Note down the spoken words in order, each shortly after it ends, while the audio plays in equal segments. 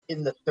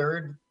in the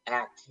third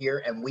act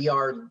here, and we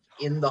are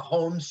in the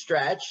home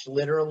stretch,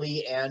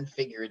 literally and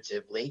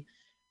figuratively.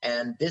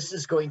 And this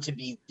is going to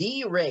be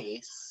the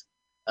race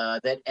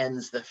that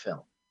ends the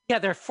film. Yeah,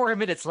 there are 4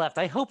 minutes left.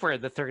 I hope we're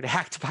in the third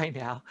act by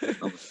now. Oh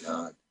my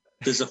God.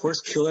 Does the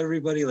horse kill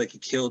everybody like he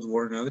killed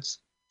Warren Oates?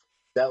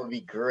 That would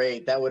be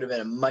great. That would have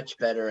been a much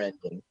better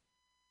ending.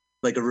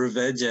 Like a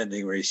revenge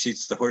ending where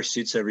the horse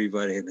shoots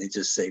everybody and they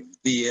just say,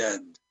 the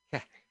end.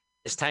 Yeah.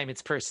 This time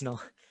it's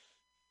personal.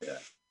 Yeah.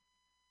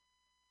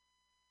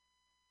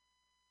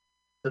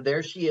 So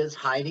there she is,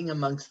 hiding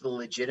amongst the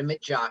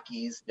legitimate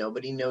jockeys.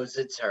 Nobody knows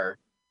it's her.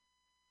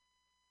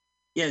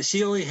 Yeah,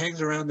 she only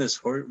hangs around this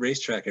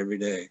racetrack every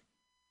day.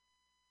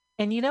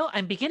 And,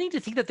 I'm beginning to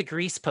think that the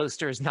Grease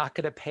poster is not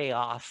going to pay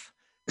off.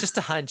 Just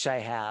a hunch I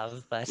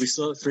have, but... We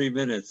still have 3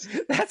 minutes.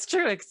 That's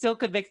true. It still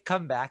could make a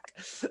comeback.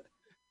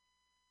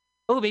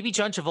 Oh, maybe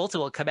John Travolta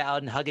will come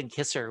out and hug and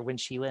kiss her when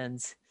she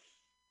wins.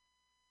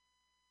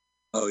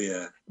 Oh,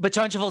 yeah. But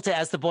John Travolta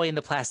as the boy in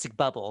the plastic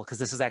bubble, because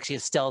this was actually a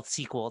stealth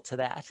sequel to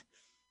that.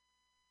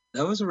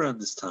 That was around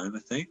this time, I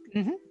think.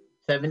 Mm-hmm.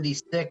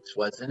 76,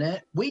 wasn't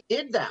it? We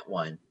did that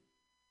one.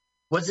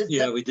 Was it?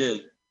 Yeah, we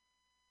did.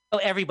 Oh,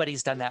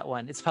 everybody's done that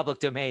one. It's public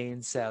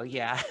domain, so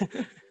yeah.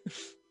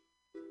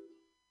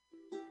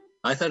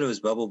 I thought it was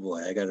Bubble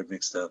Boy. I got it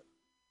mixed up.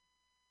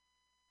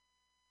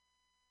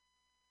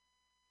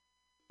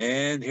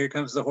 And here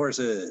comes the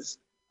horses.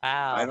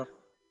 Wow.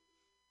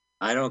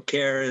 I don't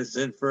care. It's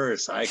in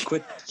first. I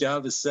quit the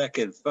job as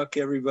second. Fuck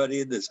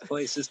everybody in this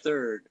place is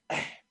third.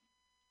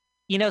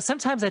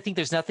 Sometimes I think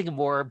there's nothing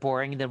more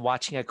boring than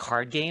watching a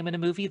card game in a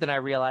movie. Then I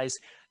realize,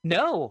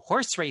 no,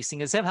 horse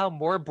racing is somehow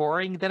more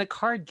boring than a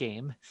card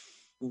game.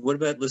 What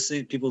about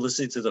people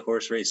listening to the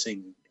horse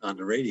racing on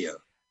the radio?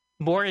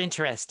 More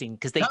interesting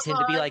because they tend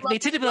to be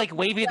like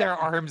waving their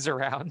arms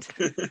around.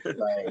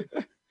 Right.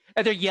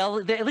 And they're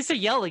yelling. At least they're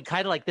yelling,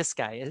 kind of like this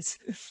guy is.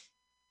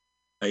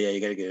 Oh yeah,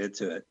 you got to get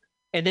into it.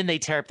 And then they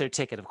tear up their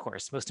ticket, of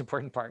course. Most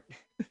important part.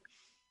 Come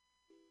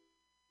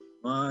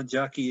on,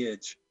 jockey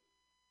itch.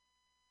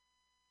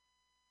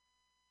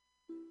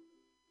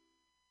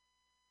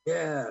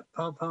 Yeah,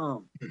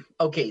 pom.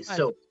 Okay,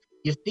 so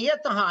you see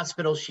at the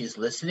hospital, she's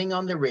listening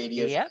on the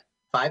radio. Yep.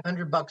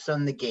 $500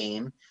 on the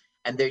game,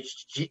 and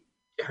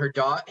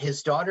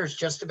his daughter's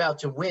just about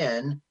to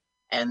win,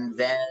 and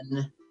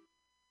then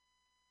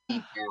he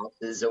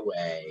passes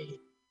away.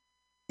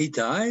 He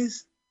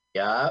dies?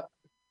 Yep.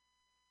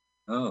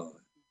 Oh,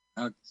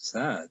 how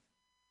sad.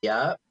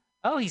 Yep.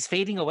 Oh, he's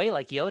fading away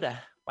like Yoda.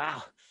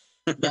 Wow.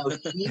 Now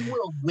she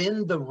will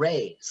win the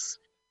race,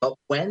 but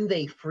when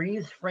they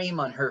freeze frame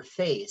on her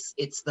face,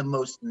 it's the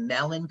most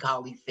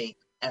melancholy face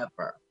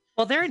ever.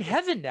 Well, they're in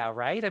heaven now,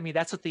 right? I mean,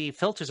 that's what the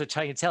filters are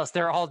trying to tell us.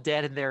 They're all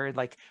dead and they're in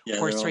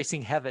horse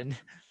racing heaven.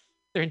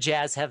 They're in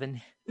jazz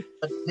heaven.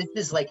 But this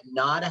is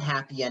not a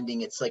happy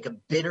ending. It's like a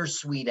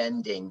bittersweet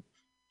ending.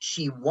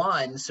 She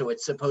won, so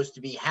it's supposed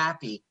to be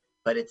happy,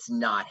 but it's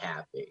not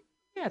happy.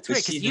 Yeah, it's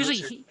weird because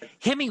usually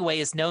Hemingway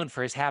is known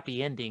for his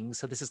happy endings,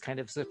 so this is kind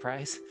of a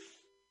surprise.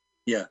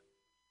 Yeah.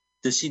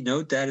 Does she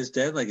know Dad is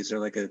dead? Is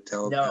there a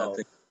telepathic? No,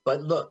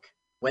 but look,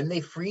 when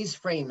they freeze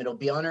frame, it'll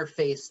be on her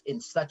face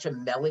in such a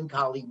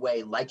melancholy way,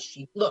 it's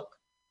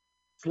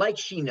like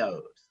she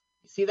knows.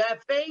 You see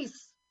that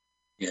face?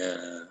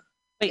 Yeah.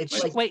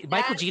 Wait,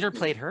 Michael Jeter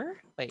played her?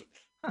 Wait.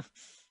 Huh.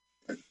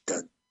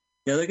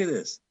 Yeah, look at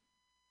this.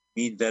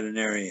 Mean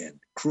veterinarian,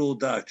 cruel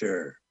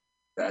doctor,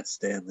 Fat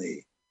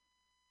Stanley.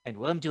 And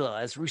Willem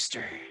Duell as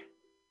Rooster.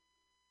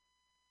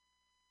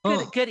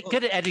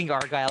 Good editing,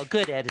 Argyle.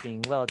 Good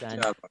editing. Well done.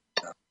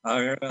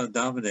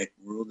 Dominic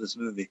ruled this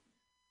movie.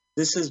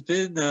 This has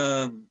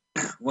been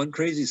one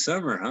crazy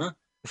summer, huh?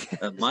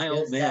 My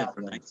Old Man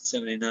from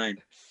 1979.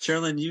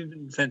 Sherilyn, you've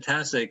been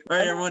fantastic. All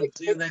right, everyone.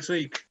 See you next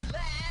week.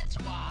 Let's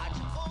watch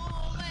a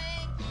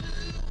full-length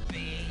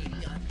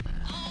movie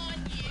on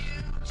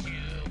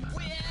YouTube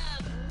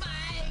with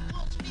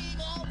Michael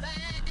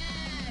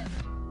Spiegelman.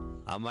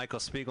 I'm Michael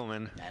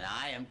Spiegelman. And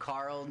I am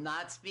Carl,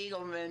 not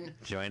Spiegelman.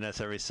 Join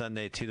us every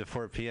Sunday, 2 to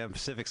 4 p.m.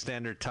 Pacific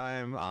Standard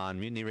Time on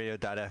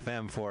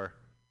MutinyRadio.fm for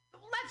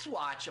Let's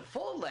watch a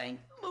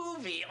full-length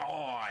movie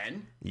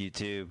on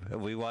YouTube.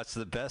 We watch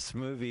the best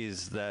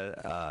movies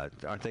that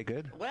aren't they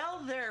good?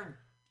 Well, they're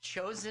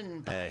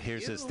chosen by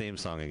here's his theme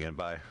song again.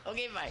 Bye.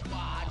 Okay, bye.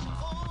 Watch a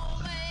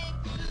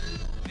full-length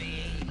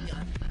movie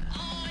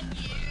on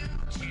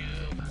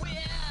YouTube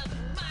with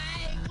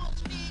Michael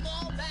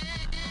Spiegelman.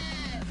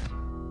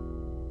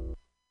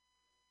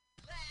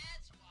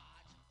 Let's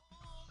watch a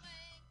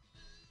full-length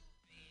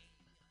movie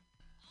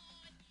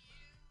on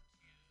YouTube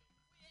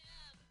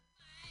with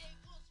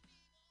Michael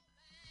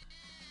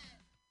Spiegelman.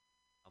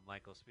 I'm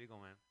Michael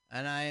Spiegelman.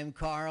 And I am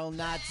Carl,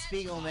 not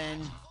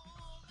Spiegelman.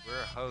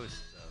 We're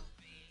hosts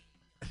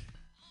of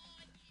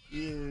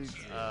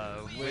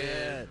YouTube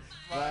with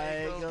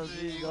Michael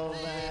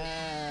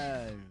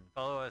Spiegelman.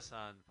 Follow us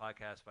on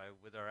podcast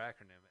with our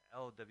acronym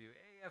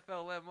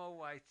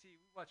LWAFLMOYT. We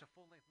watch a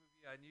full-length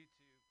movie on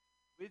YouTube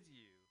with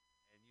you,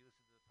 and you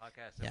listen to the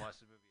podcast and watch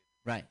the movie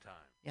at the same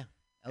time. Yeah.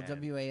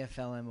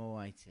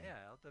 LWAFLMOYT.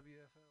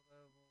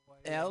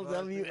 Yeah,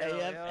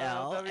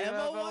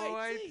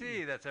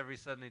 LWAFLMOYT. That's every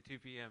Sunday, 2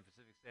 p.m.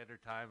 Pacific Standard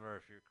Time, or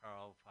if you're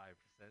Carl, 5%.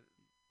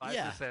 5%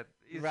 Yeah, Eastern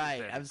right.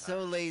 Standard I'm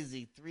so Time.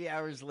 lazy. 3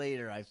 hours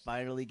later, I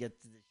finally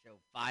get to the show.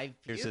 5 p.m.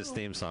 Here's his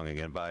theme song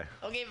again. Bye.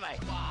 Okay, bye.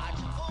 Watch a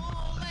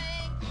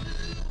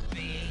full-length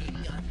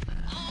movie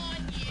on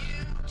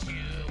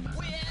YouTube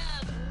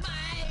with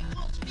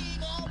Michael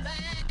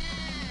Spiegelman.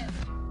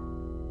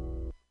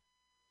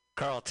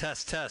 Carl,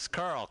 test.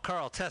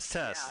 Carl, test.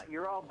 Yeah,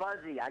 you're all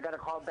buzzy. I gotta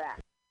call back.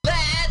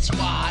 Let's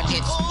watch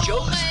it's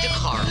Jokes to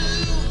Carl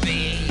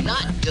movie.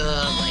 Not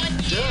duh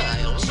like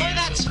duh. Okay,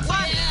 that's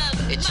funny.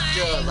 It's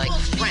duh like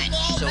French,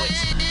 so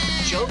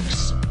it's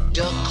Jokes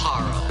de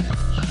Carl.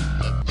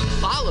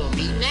 Follow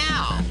me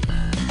now.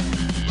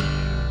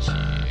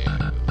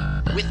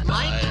 With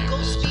Michael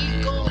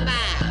Spiegelman.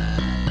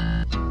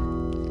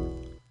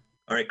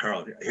 All right,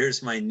 Carl,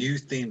 here's my new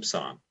theme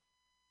song.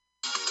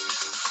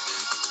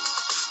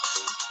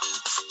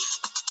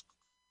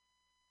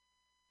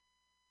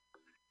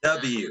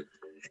 WAFLMOYT.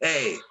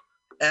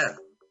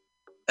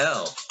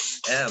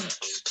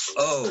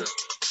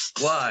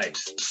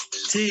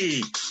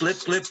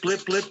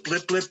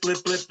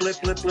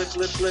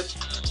 Flip.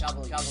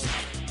 Double.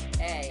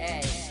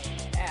 A.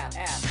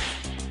 F.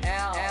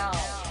 L.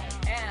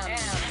 M.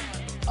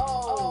 O.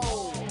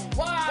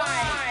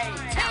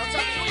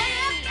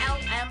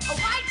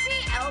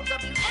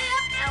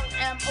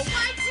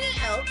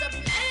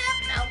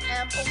 Y.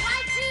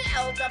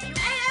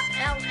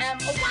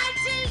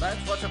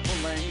 Let's watch a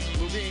full-length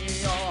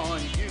movie on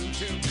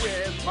YouTube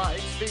with Mike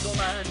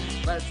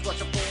Spiegelman. Let's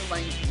watch a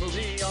full-length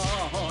movie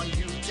on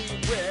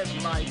YouTube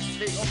with Mike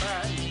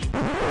Spiegelman.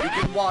 You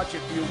can watch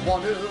if you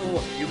want to.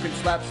 You can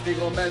slap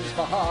Spiegelman's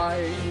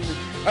behind.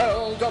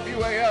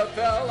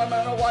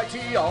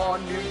 LWAFLMOYT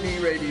on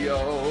MutinyRadio.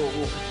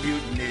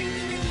 Mutiny.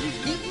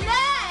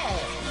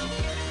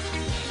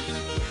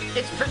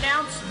 It's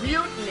pronounced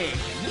mutiny.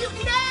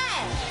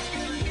 Mutiny.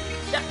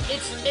 No,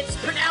 it's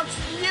pronounced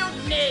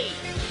mutiny.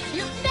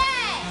 Mutiny.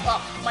 Oh,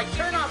 my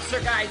turn-offs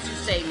are guys who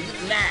say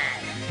mutiny.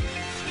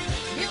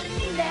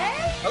 Mutiny.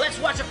 Well, let's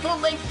watch a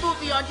full-length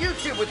movie on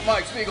YouTube with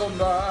Mike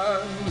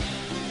Spiegelman.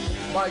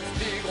 Mike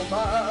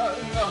Spiegelman.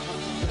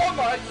 Oh,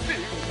 Mike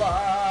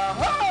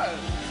Spiegelman.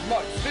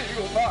 Mike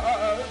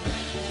Spiegelman.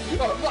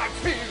 Oh, Mike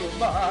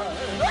Spiegelman.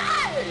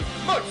 Hey!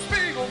 Mike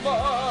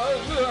Spiegelman.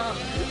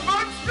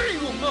 Mike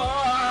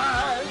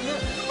Spiegelman.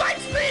 Mike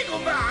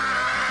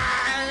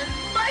Spiegelman.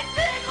 Mike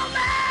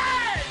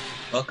Spiegelman.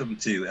 Welcome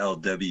to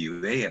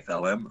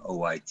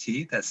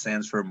LWAFLMOYT. That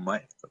stands for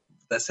Mike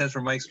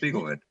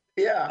Spiegelman.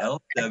 Yeah.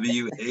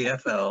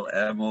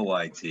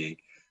 LWAFLMOYT.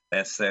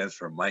 That stands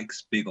for Mike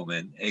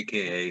Spiegelman,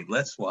 aka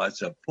Let's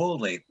Watch a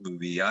Full-Length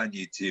Movie on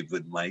YouTube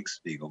with Mike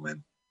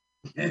Spiegelman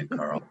and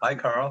Carl. Hi,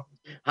 Carl.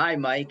 Hi,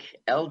 Mike.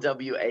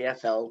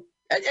 LWAFL.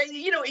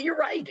 You know, you're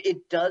right.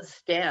 It does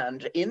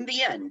stand in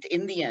the end,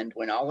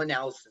 when all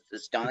analysis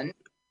is done.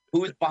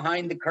 Who's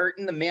behind the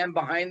curtain? The man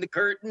behind the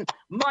curtain?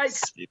 Mike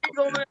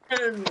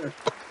Spiegelman.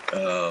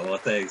 Oh, well,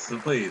 thanks. So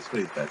please.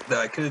 No,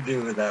 I couldn't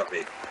do it without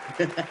me.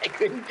 I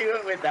couldn't do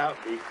it without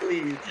me,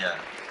 please. Yeah.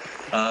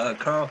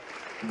 Carl,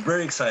 I'm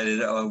very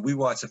excited. We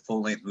watched a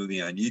full-length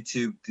movie on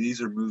YouTube.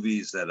 These are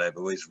movies that I've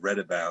always read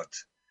about.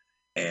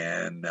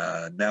 And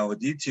now with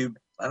YouTube,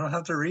 I don't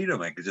have to read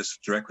them. I could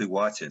just directly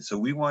watch it. So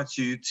we want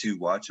you to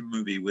watch a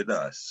movie with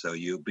us. So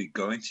you'll be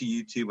going to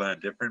YouTube on a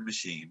different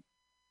machine.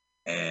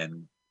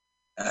 And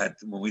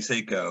when we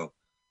say go,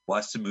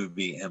 watch the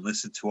movie and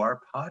listen to our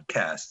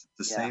podcast at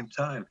the same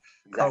time.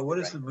 Exactly. Carl, what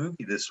is the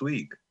movie this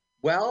week?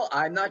 Well,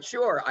 I'm not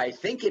sure. I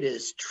think it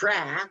is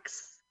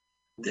Tracks.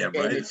 Yeah,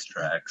 right. It's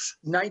Tracks.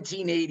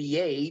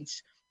 1988.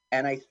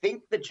 And I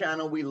think the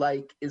channel we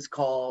like is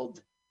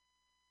called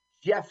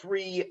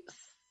Jeffrey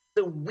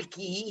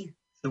Sawicki.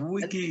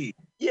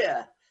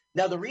 Yeah.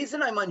 Now, the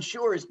reason I'm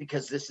unsure is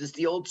because this is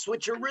the old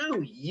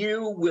switcheroo.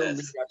 You will lead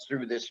us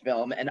through this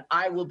film, and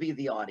I will be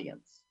the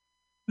audience.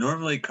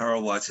 Normally,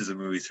 Carl watches a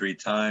movie 3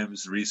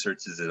 times,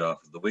 researches it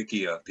off of the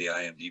wiki, off the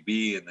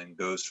IMDb, and then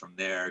goes from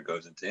there,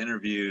 goes into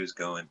interviews,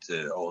 go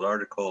into old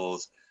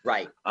articles.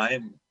 Right. I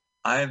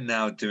am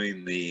now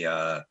doing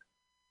the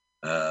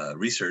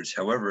research.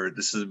 However,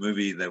 this is a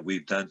movie that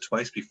we've done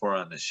twice before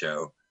on the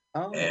show,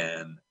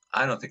 and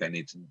I don't think I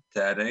need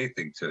to add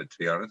anything to it, to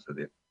be honest with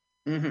you.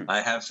 Mm-hmm.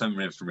 I have some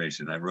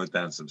information. I wrote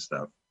down some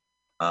stuff.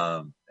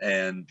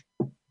 And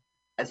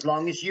as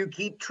long as you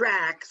keep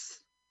tracks.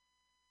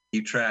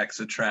 Keep tracks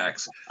of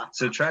tracks.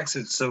 So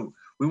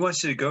we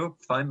want you to go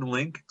find the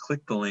link,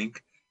 click the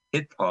link,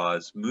 hit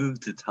pause, move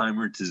the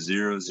timer to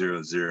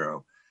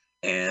 000.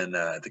 And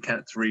at the count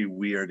of 3,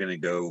 we are going to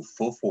go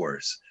full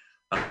force.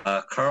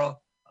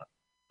 Carl,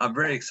 I'm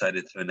very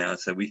excited to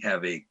announce that we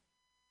have a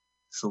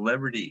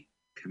celebrity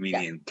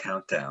comedian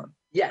countdown.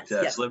 Yes.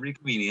 Celebrity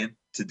comedian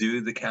to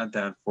do the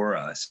countdown for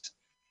us,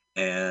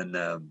 and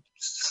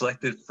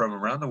selected from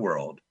around the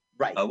world.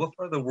 Right. What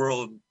part of the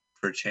world,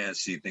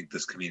 perchance, do you think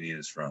this comedian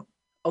is from?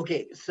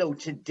 Okay, so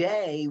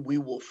today we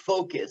will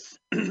focus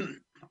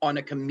on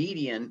a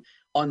comedian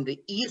on the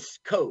East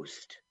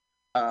Coast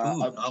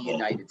of the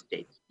United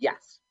States.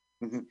 Yes.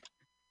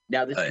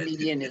 Now, this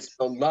comedian is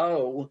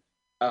below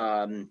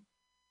the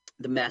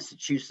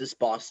Massachusetts,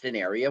 Boston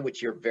area,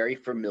 which you're very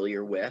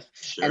familiar with.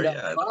 Sure, and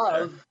yeah,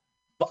 above,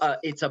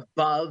 it's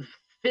above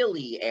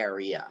Philly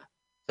area.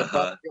 It's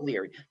above Philly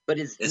area, but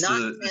it's not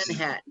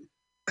Manhattan.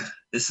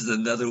 This is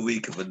another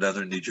week of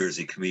another New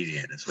Jersey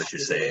comedian, is what you're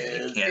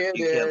saying.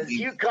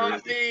 You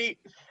caught me.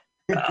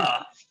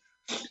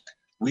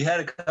 We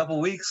had a couple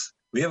weeks.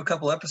 We have a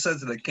couple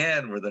episodes in the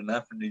can where they're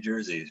not from New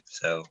Jersey.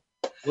 So,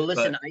 well,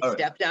 listen, I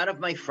stepped out of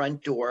my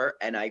front door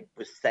and I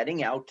was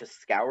setting out to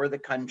scour the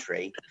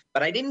country,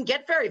 but I didn't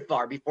get very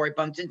far before I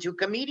bumped into a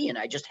comedian.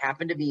 I just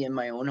happened to be in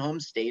my own home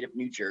state of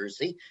New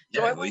Jersey.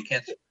 So yeah, well,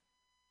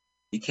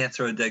 you can't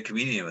throw a dead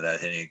comedian without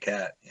hitting a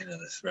cat. You know,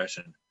 this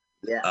Russian.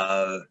 Yeah.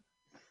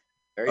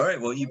 All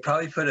right. Well, you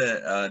probably put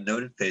a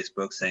note in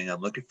Facebook saying,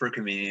 I'm looking for a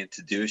comedian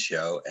to do a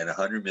show, and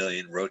 100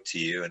 million wrote to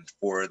you, and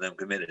 4 of them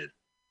committed.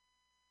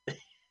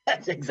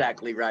 That's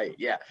exactly right.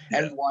 Yeah.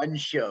 And one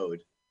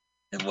showed.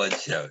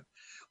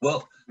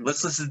 Well,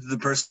 let's listen to the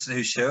person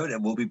who showed,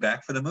 and we'll be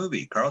back for the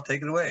movie. Carl,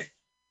 take it away.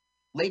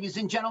 Ladies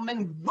and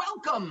gentlemen,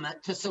 welcome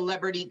to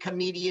Celebrity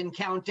Comedian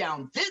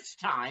Countdown, this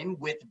time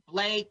with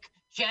Blake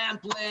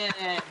Champlin.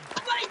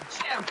 Blake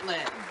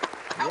Champlin.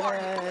 How are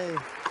you?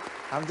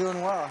 I'm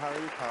doing well. How are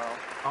you, Carl?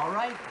 All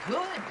right,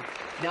 good.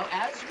 Now,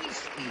 as we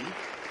speak,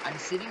 I'm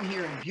sitting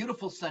here in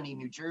beautiful sunny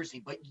New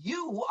Jersey, but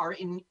you are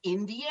in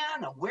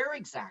Indiana. Where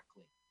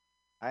exactly?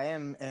 I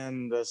am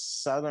in the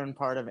southern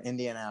part of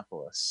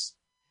Indianapolis.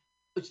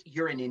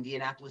 You're in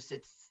Indianapolis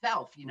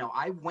itself. You know,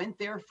 I went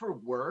there for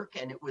work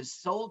and it was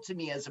sold to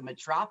me as a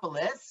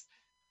metropolis.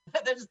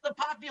 There's the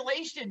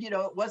population, you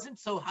know, it wasn't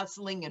so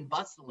hustling and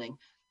bustling.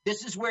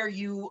 This is where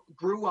you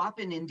grew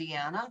up in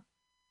Indiana?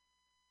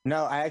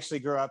 No, I actually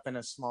grew up in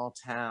a small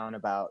town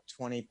about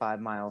 25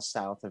 miles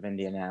south of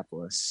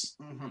Indianapolis.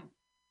 Mm-hmm.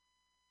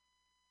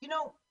 You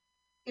know,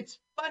 it's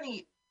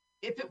funny.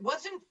 If it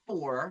wasn't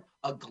for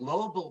a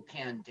global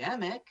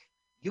pandemic,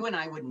 you and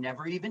I would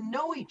never even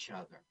know each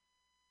other.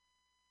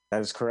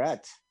 That is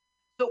correct.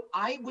 So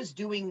I was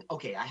doing,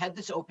 I had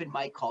this open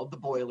mic called The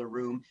Boiler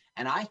Room,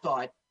 and I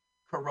thought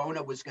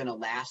Corona was going to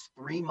last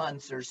 3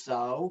 months or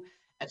so.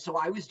 And so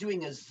I was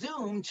doing a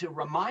Zoom to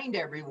remind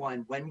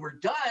everyone, when we're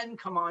done,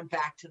 come on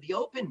back to the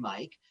open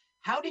mic.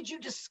 How did you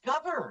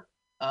discover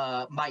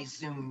my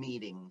Zoom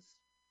meetings?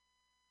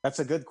 That's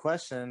a good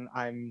question.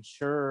 I'm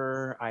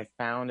sure I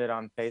found it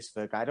on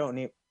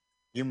Facebook.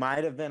 You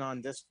might have been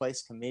on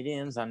Displaced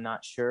Comedians. I'm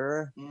not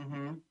sure.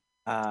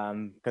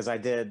 Because I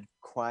did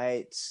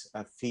quite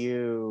a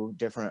few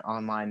different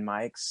online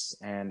mics,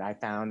 and I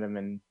found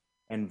them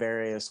in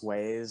various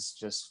ways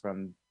just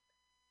from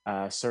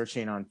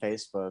searching on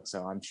Facebook.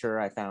 So I'm sure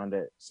I found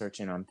it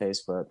searching on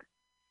Facebook.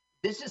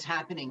 This is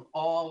happening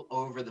all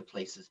over the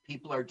places.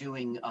 People are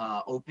doing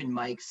open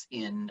mics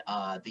in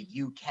the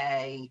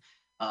UK,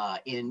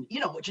 in,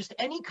 just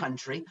any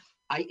country.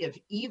 I have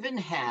even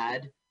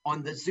had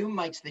on the Zoom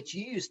mics that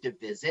you used to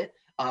visit,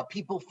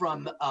 people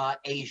from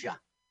Asia.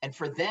 And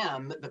for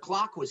them, the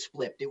clock was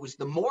flipped. It was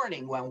the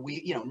morning when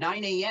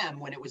 9 a.m.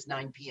 when it was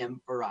 9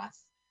 p.m. for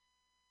us.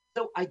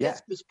 So I guess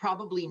it was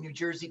probably New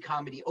Jersey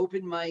comedy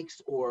open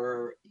mics,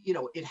 or,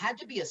 it had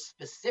to be a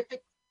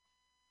specific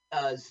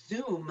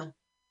Zoom.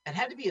 It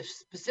had to be a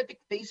specific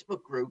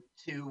Facebook group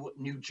to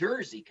New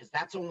Jersey, because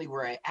that's only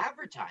where I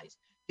advertised.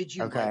 Did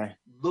you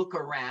look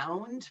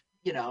around,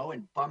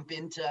 and bump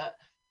into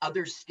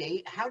other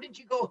state? How did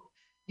you go?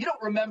 You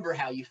don't remember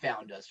how you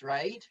found us,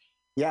 right?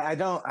 Yeah, I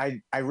don't.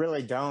 I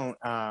really don't.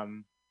 I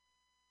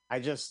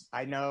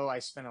know I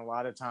spent a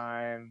lot of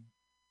time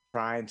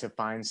trying to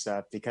find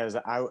stuff because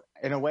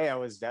in a way, I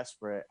was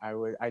desperate.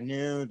 I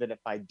knew that if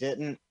I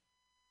didn't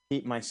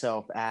keep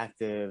myself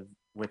active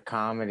with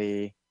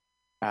comedy,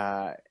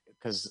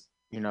 because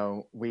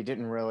we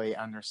didn't really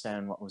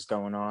understand what was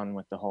going on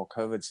with the whole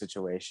COVID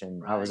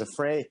situation. Right.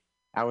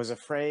 I was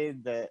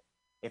afraid that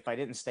if I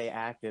didn't stay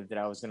active, that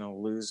I was going to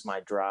lose my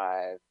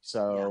drive.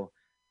 So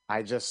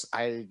I just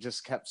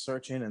kept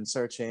searching and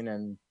searching,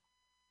 and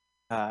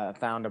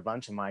found a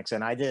bunch of mics,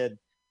 and I did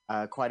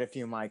quite a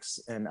few mics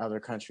in other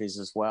countries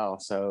as well.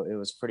 So it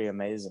was pretty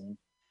amazing.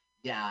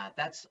 Yeah,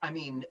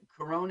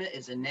 Corona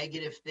is a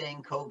negative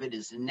thing. COVID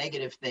is a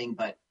negative thing,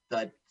 but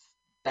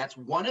that's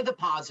one of the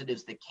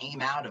positives that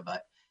came out of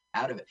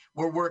it.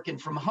 We're working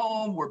from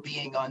home. We're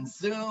being on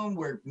Zoom.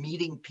 We're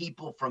meeting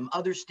people from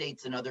other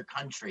states and other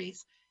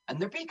countries, and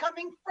they're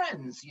becoming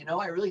friends.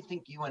 I really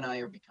think you and I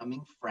are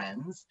becoming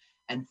friends.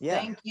 And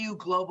thank you,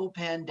 global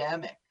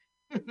pandemic.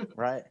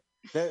 Right.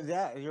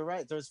 Yeah, you're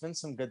right. There's been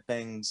some good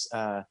things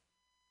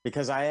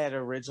because I had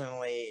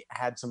originally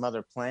had some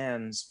other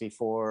plans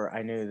before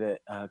I knew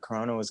that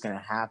Corona was going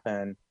to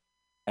happen.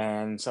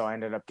 And so I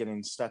ended up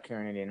getting stuck here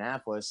in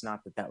Indianapolis.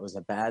 Not that that was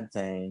a bad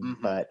thing,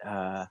 but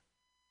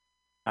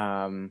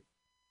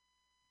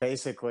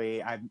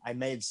basically I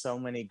made so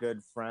many good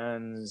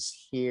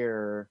friends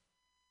here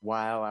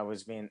while I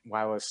was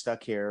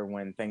stuck here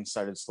when things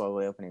started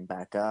slowly opening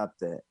back up,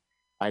 that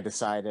I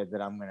decided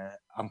that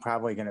I'm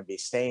probably gonna be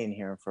staying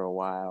here for a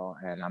while,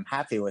 and I'm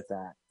happy with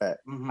that. But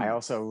I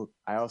also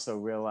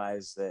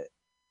realized that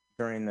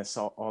during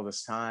all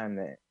this time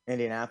that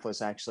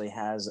Indianapolis actually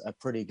has a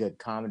pretty good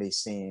comedy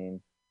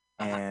scene,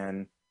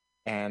 and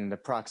the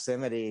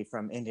proximity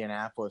from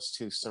Indianapolis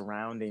to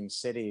surrounding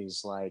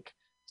cities like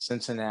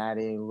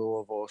Cincinnati,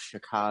 Louisville,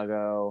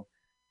 Chicago,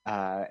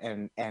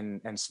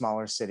 and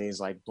smaller cities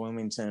like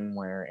Bloomington,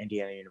 where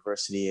Indiana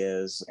University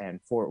is, and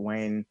Fort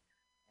Wayne.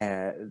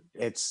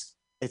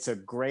 It's a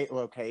great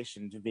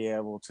location to be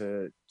able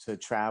to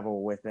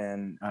travel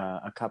within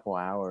a couple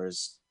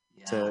hours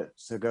to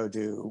go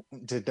do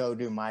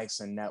mics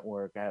and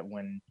network at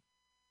when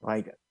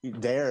like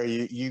there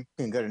you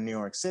can go to New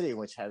York City,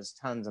 which has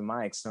tons of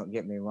mics, don't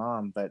get me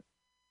wrong, but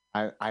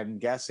I'm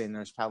guessing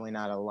there's probably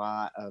not a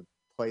lot of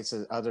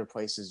other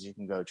places you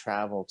can go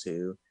travel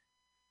to,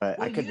 but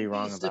well, I could be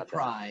wrong about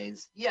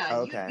surprised. that. Yeah,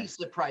 okay. You'd be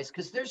surprised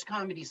because there's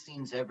comedy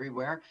scenes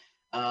everywhere.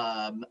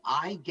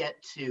 I get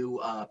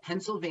to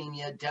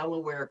Pennsylvania,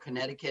 Delaware,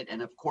 Connecticut,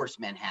 and of course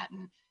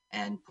Manhattan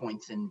and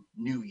points in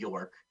New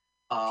York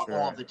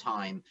all the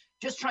time,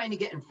 just trying to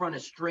get in front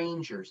of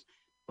strangers.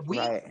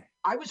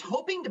 I was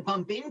hoping to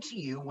bump into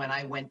you when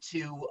I went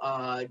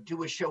to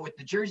do a show with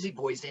the Jersey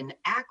Boys in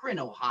Akron,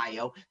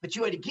 Ohio, but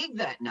you had a gig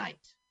that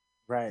night.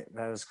 Right,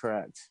 that is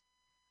correct.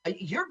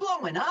 You're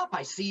blowing up.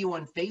 I see you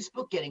on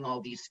Facebook getting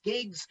all these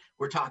gigs.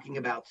 We're talking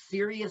about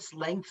serious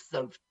lengths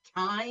of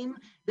time.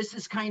 This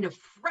is kind of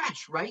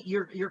fresh, right?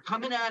 You're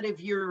coming out of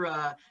you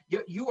are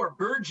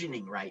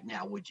burgeoning right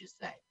now, would you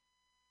say?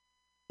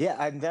 Yeah,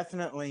 I'm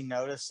definitely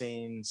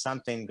noticing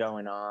something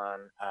going on,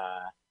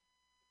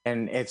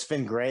 and it's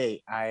been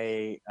great.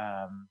 And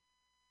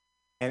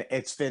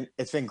it's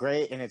been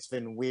great, and it's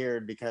been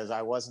weird because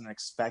I wasn't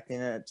expecting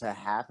it to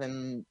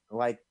happen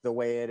like the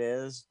way it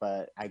is,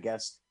 but I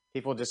guess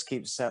people just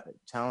keep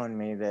telling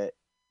me that,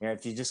 you know,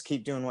 if you just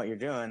keep doing what you're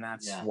doing,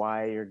 that's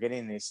why you're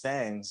getting these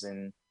things.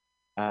 And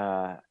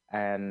I,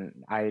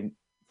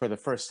 for the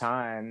first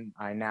time,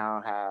 I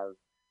now have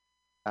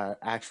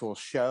actual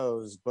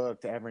shows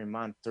booked every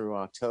month through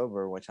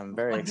October, which I'm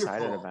very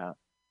excited about.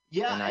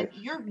 Yeah, and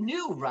you're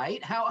new,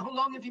 right? How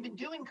long have you been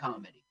doing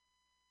comedy?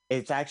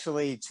 It's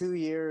actually 2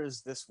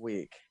 years this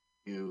week.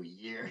 2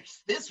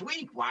 years this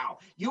week. Wow.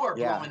 You are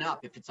blowing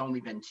up if it's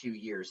only been 2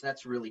 years.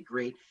 That's really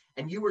great.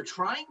 And you were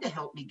trying to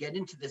help me get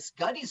into this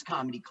Gutty's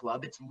Comedy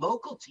Club. It's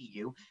local to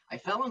you. I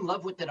fell in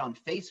love with it on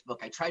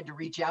Facebook. I tried to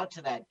reach out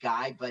to that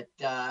guy, but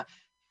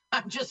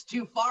I'm just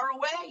too far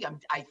away,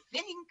 I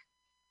think.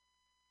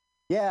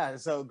 Yeah,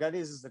 so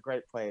Gutty's is a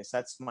great place.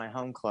 That's my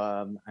home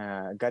club.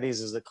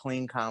 Gutty's is a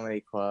clean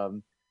comedy club.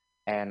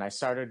 And I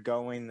started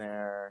going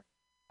there.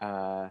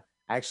 I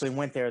actually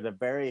went there the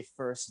very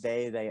first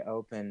day they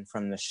opened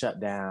from the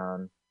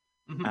shutdown,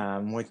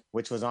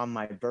 which was on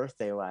my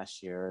birthday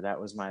last year. That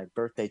was my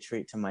birthday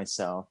treat to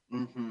myself.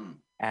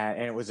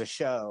 And it was a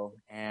show.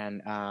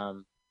 And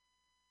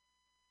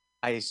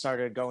I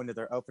started going to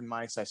their open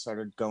mics. I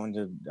started going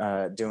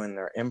to doing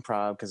their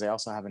improv because they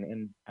also have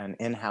an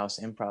in-house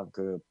improv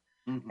group.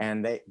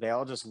 And they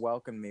all just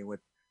welcomed me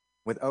with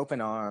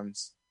open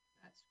arms.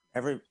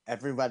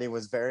 Everybody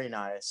was very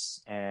nice,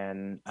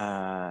 and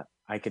I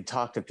could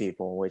talk to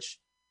people, which,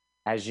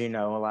 as you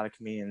know, a lot of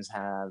comedians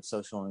have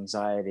social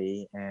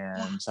anxiety,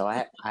 and so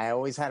I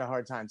always had a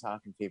hard time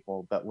talking to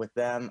people, but with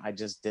them I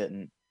just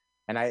didn't,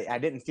 and I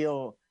didn't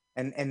feel,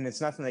 and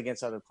it's nothing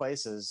against other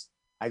places,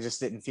 I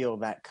just didn't feel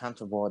that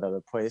comfortable at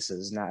other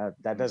places. Now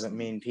that doesn't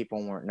mean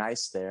people weren't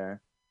nice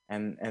there,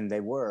 and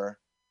they were.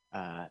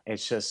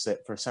 It's just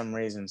that for some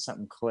reason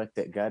something clicked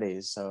at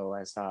Gutty's, so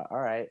I thought, all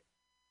right,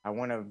 I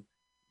want to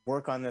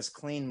work on this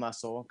clean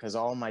muscle because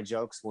all my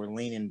jokes were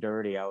lean and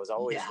dirty. I was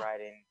always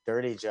writing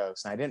dirty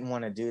jokes, and I didn't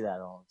want to do that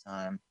all the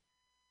time.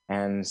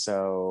 And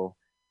so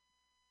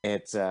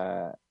it's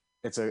a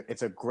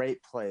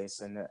great place,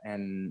 and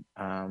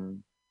I've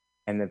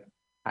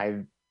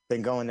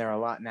been going there a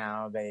lot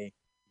now. They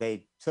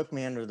took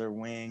me under their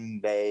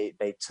wing.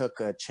 They took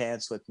a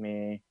chance with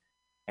me.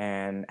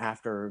 And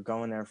after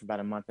going there for about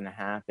a month and a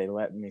half, they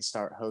let me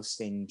start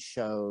hosting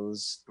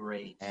shows.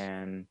 Great.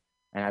 And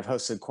I've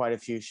hosted quite a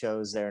few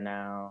shows there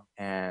now,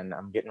 and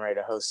I'm getting ready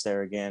to host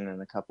there again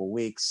in a couple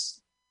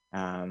weeks.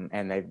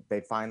 And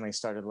they finally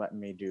started letting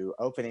me do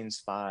opening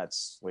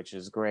spots, which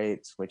is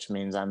great, which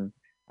means I'm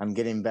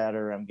getting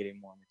better. I'm getting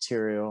more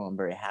material. I'm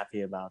very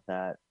happy about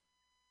that.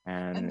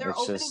 And they're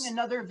opening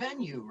another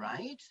venue,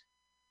 right?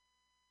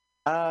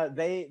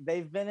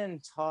 They've been in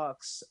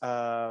talks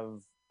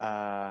of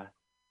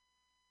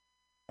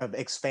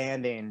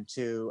expanding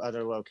to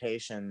other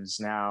locations.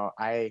 Now,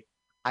 I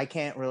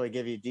can't really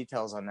give you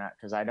details on that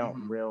because I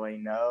don't really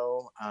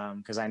know.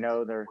 Because I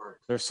know they're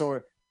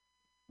sort,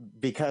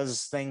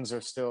 because things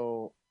are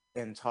still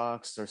in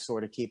talks, they're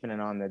sort of keeping it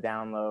on the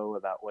down low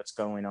about what's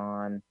going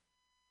on.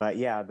 But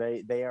yeah,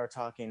 they are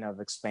talking of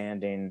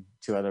expanding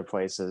to other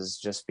places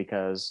just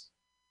because,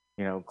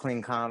 you know,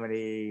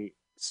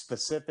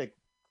 specific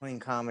clean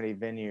comedy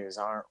venues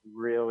aren't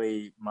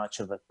really much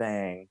of a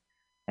thing.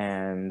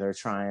 And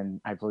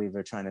I believe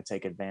they're trying to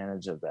take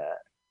advantage of that.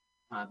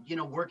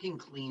 Working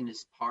clean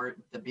is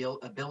the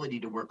ability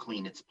to work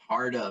clean. It's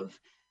part of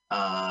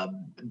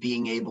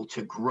being able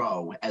to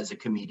grow as a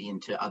comedian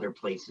to other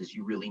places.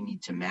 You really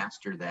need to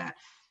master that.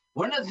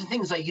 One of the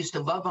things I used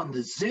to love on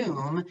the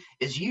Zoom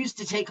is you used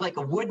to take like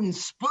a wooden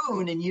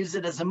spoon and use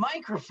it as a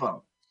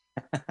microphone.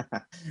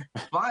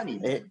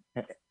 Funny.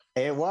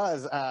 It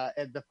was.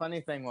 The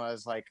funny thing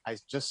was, like, I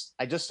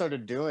just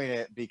started doing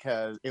it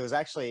because it's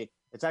actually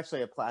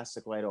a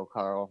plastic ladle,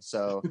 Carl.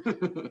 So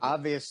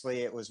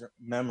obviously it was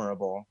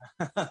memorable.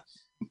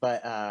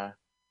 But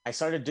I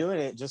started doing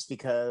it just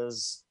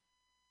because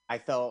I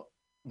felt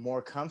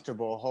more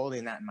comfortable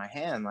holding that in my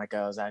hand, like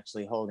I was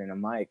actually holding a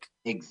mic.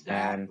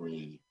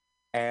 Exactly.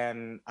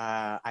 And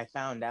I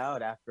found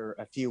out after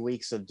a few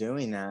weeks of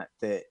doing that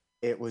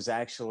it was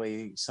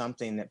actually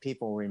something that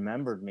people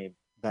remembered me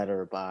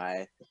better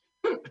by.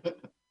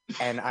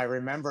 And I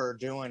remember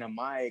doing a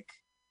mic,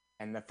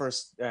 and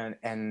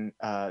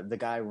the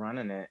guy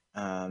running it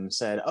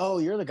said, "Oh,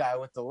 you're the guy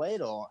with the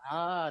ladle.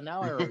 Ah,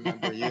 now I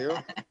remember you."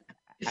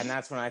 And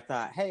that's when I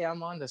thought, "Hey,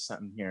 I'm onto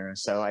something here."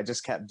 So I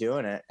just kept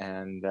doing it,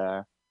 and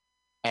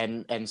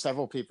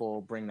several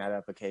people bring that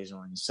up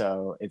occasionally.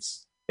 So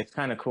it's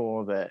kind of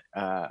cool that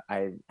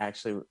I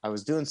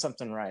was doing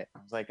something right. I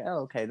was like,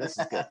 "Oh, okay, this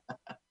is good."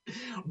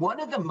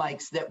 One of the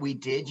mics that we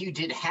did, you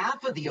did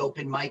half of the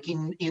open mic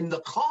in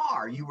the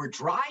car. You were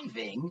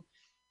driving.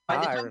 By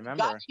the time you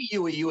got to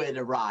you had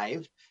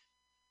arrived.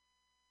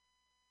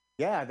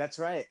 Yeah, that's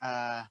right.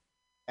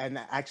 And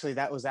actually,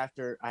 that was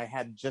after I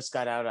had just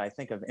got out, I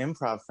think, of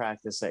improv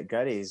practice at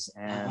Gutty's,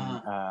 and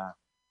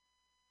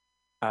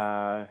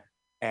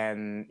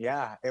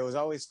yeah, it was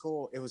always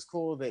cool. It was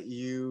cool that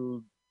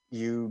you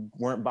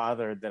weren't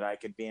bothered that I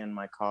could be in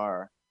my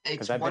car.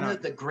 It's one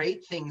of the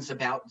great things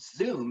about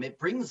Zoom. It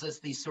brings us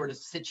these sort of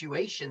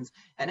situations,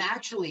 and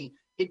actually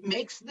it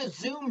makes the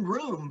Zoom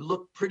room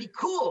look pretty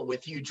cool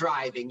with you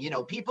driving.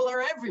 People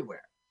are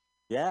everywhere.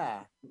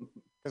 Yeah,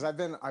 because I've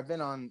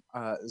been on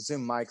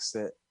Zoom mics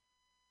that,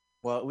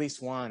 well, at least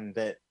one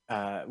that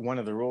one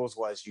of the rules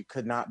was you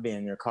could not be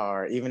in your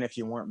car, even if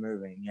you weren't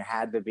moving. You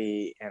had to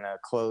be in a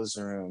closed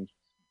room,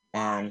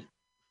 and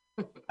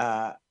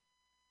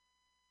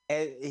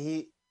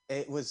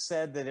it was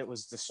said that it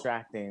was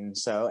distracting.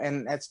 So,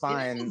 and that's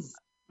fine.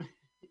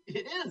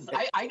 It is.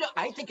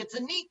 I think it's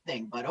a neat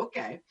thing, but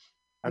okay.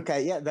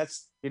 Okay, yeah,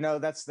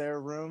 that's their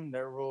room,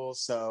 their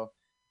rules. So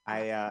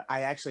I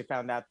actually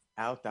found out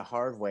the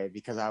hard way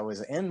because I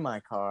was in my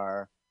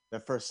car the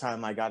first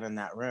time I got in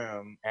that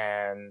room,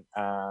 and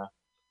I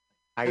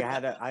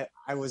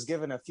was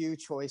given a few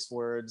choice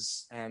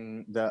words,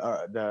 and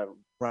the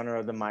runner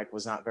of the mic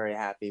was not very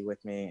happy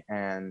with me,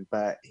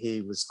 but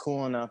he was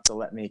cool enough to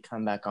let me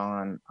come back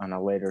on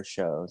a later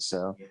show.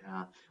 So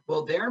yeah,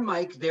 well, their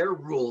mic, their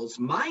rules.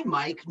 My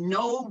mic,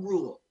 no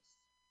rules.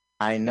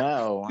 I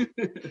know.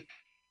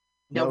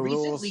 Now, no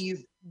recently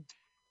rules.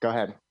 Go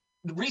ahead.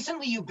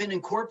 Recently, you've been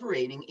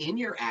incorporating in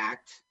your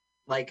act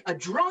like a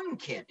drum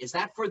kit. Is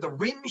that for the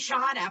rim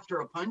shot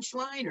after a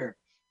punchline, or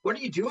what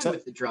are you doing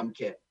with the drum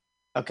kit?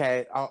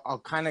 Okay,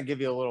 I'll kind of give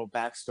you a little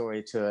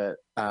backstory to it.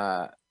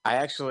 I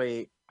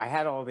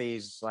had all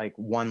these like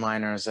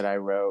one-liners that I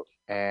wrote,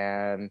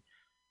 and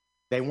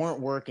they weren't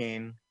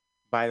working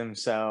by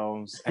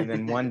themselves. And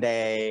then one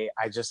day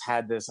I just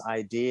had this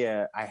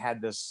idea. I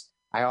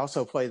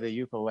also play the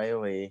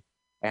ukulele,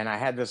 and I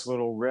had this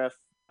little riff.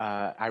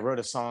 I wrote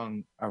a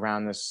song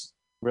around this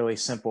really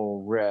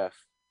simple riff,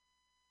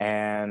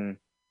 and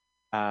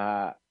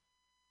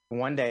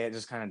one day it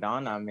just kind of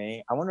dawned on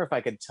me, I wonder if I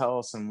could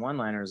tell some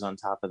one-liners on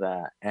top of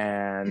that.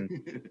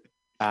 And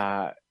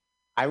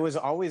I was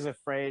always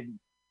afraid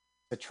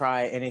to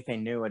try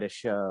anything new at a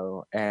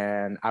show,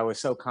 and I was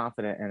so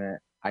confident in it.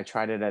 I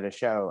tried it at a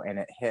show, and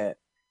it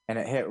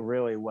hit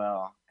really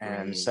well.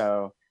 And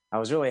so I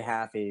was really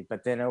happy.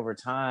 But then over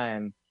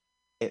time,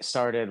 it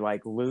started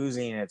like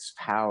losing its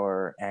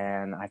power,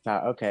 and I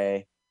thought,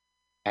 okay.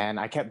 And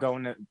I kept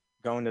going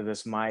to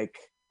this mic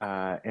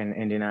in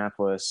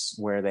Indianapolis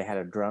where they had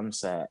a drum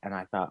set, and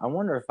I thought, I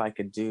wonder if I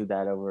could do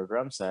that over a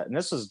drum set. And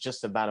this was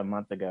just about a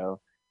month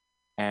ago,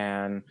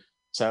 and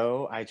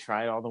so I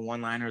tried all the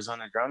one-liners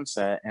on a drum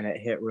set, and it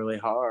hit really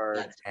hard.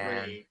 That's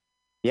great.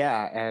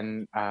 Yeah,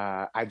 and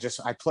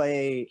I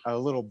play a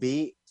little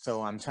beat,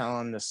 so I'm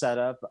telling the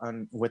setup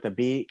with a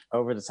beat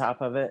over the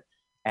top of it,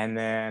 and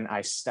then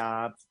I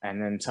stop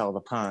and then tell the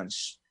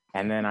punch,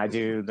 and then I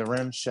do the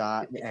rim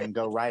shot and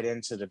go right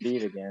into the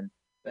beat again.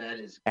 That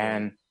is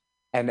great.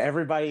 And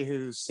everybody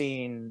who's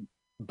seen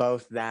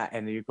both that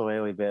and the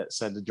ukulele bit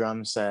said the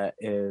drum set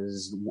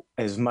is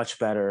much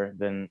better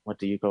than what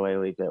the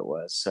ukulele bit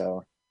was.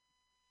 So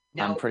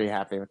now, I'm pretty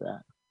happy with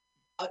that.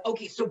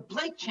 Okay, so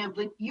Blake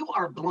Champlin, you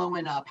are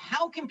blowing up.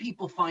 How can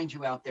people find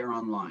you out there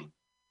online?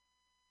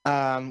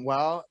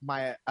 Well,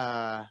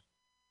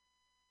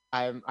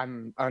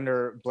 I'm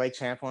under Blake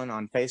Champlin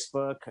on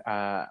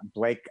Facebook.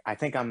 Blake, I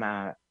think I'm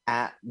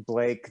at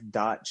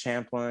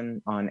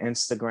Blake.Champlin on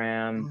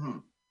Instagram. Mm-hmm.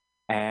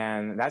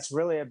 And that's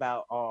really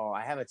about all.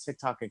 I have a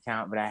TikTok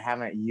account, but I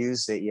haven't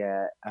used it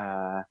yet.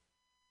 I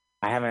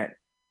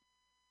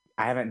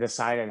I haven't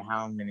decided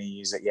how I'm going to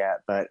use it yet,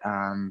 but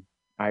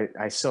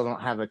I still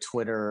don't have a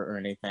Twitter or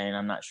anything.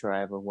 I'm not sure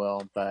I ever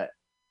will, but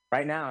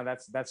right now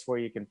that's where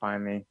you can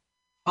find me.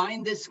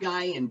 Find this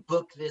guy and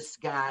book this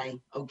guy,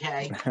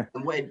 okay?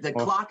 The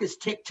clock is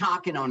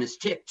tick-tocking on his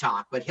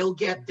TikTok, but he'll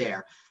get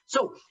there.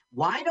 So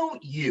why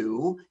don't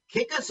you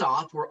kick us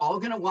off? We're all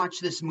going to watch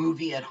this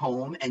movie at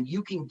home, and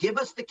you can give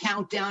us the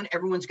countdown.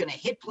 Everyone's going to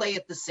hit play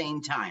at the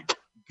same time.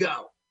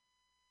 Go.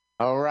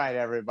 All right,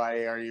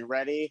 everybody. Are you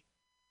ready?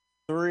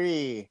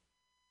 3,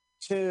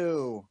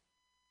 2,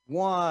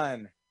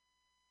 1,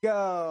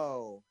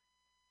 go.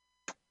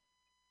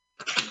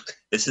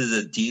 This is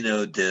a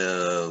Dino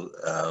De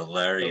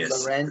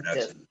Laurentiis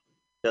production.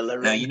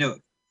 Now, you know,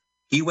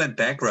 he went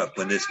bankrupt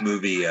when this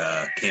movie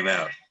came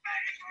out.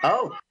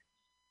 Oh.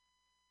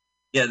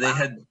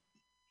 Yeah,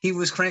 he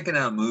was cranking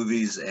out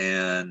movies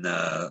and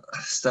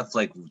stuff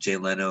like Jay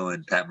Leno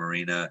and Pat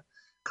Morita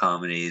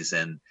comedies,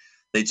 and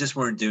they just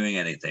weren't doing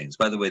anything.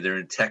 By the way, they're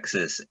in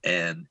Texas,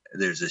 and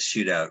there's a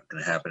shootout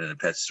going to happen in a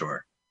pet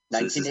store.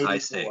 So this is high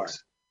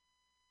stakes.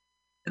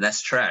 And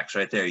that's Tracks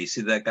right there. You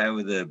see that guy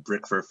with the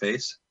brick for a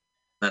face?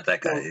 Not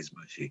that guy. He's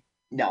mushy.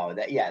 No,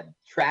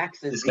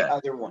 Tracks is the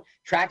other one.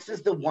 Tracks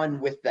is the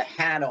one with the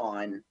hat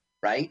on,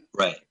 right?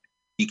 Right.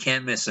 You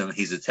can't miss him.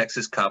 He's a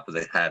Texas cop with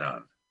a hat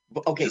on.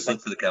 Okay, just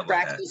look for the cowboy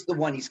Tracks hat. is the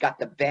one. He's got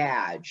the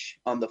badge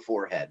on the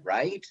forehead,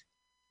 right?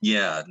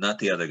 Yeah, not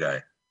the other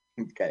guy.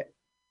 Okay.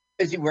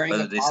 Is he wearing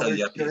a collared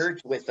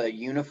shirt with a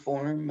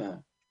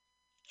uniform?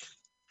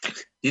 Do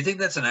you think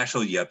that's an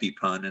actual yuppie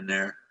pun in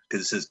there?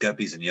 Because it says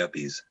guppies and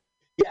yuppies.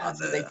 Yeah,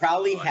 so they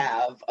probably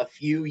have a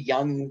few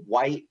young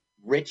white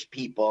rich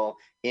people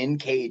in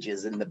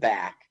cages in the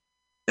back.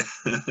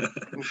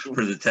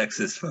 For the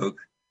Texas folk.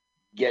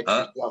 Get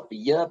yourself a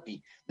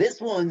yuppie.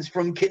 This one's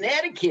from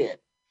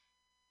Connecticut.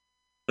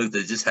 Look,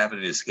 there just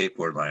happened to be a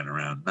skateboard lying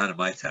around. Not in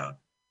my town.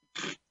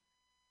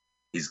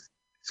 He's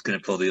going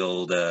to pull the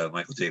old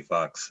Michael J.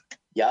 Fox.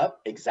 Yep,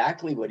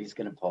 exactly what he's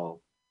going to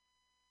pull.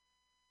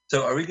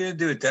 So are we going to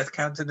do a death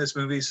count in this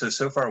movie?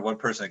 So far, one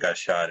person got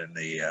shot in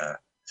the...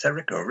 is that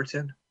Rick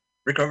Overton?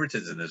 Rick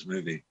Overton's in this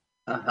movie.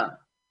 Uh-huh.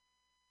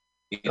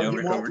 You know,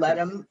 he won't let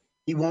him.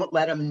 He won't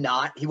let him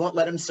not. He won't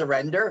let him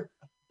surrender.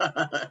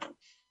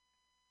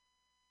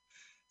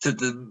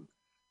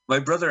 My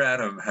brother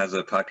Adam has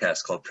a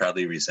podcast called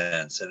Proudly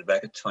Resents, and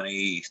back in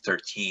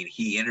 2013,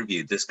 he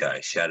interviewed this guy,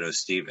 Shadow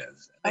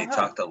Stevens. They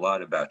talked a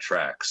lot about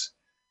Tracks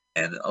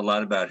and a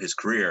lot about his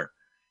career.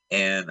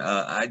 And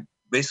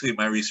basically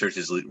my research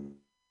is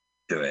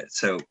to it.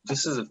 So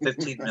this is a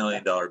 $15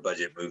 million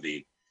budget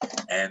movie,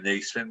 and they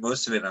spent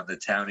most of it on the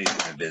town he's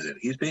going to visit.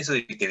 He's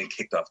basically getting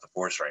kicked off the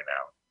force right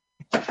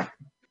now.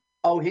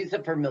 Oh, he's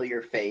a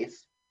familiar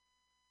face.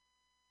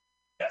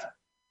 Yeah.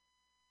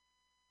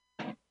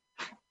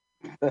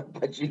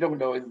 But you don't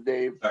know his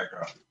name. Sorry,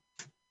 girl.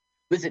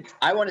 Listen,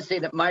 I want to say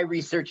that my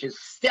research is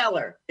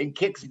stellar and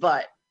kicks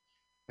butt.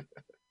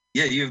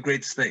 Yeah, you have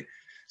great thing.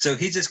 So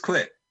he just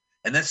quit.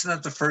 And that's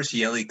not the first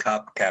yelly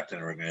cop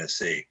captain we're going to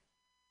see.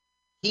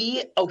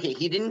 He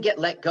didn't get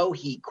let go.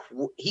 He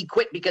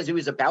quit because he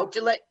was about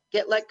to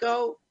get let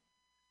go.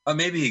 Oh,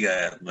 maybe he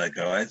got let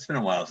go. It's been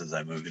a while since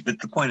I moved.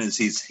 But the point is,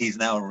 he's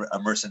now a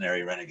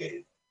mercenary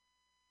renegade.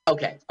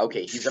 Okay.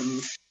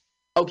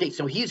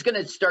 So he's going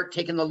to start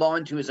taking the law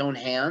into his own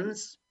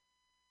hands?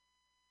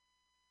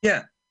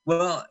 Yeah.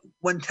 Well,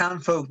 when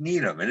town folk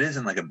need him, it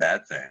isn't like a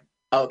bad thing.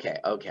 Okay.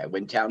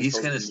 When he's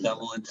going to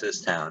stumble into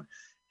this town,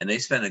 and they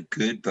spent a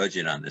good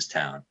budget on this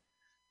town.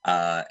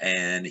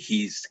 And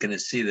he's going to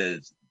see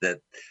that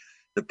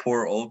the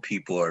poor old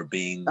people are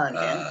being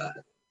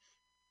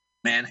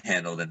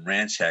manhandled and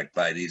ransacked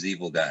by these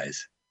evil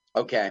guys.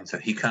 Okay. So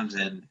he comes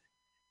in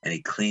and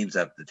he cleans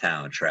up the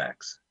town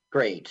Tracks.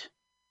 Great.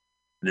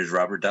 And there's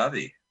Robert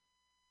Davi.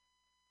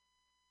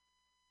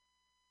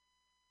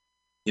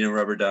 You know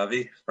Robert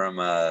Davi from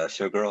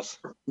Showgirls?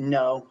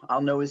 No,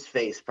 I'll know his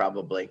face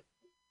probably.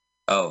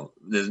 Oh,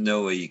 there's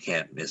no way you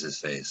can't miss his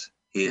face.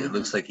 It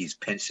looks like he's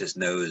pinched his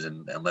nose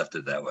and left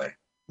it that way.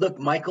 Look,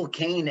 Michael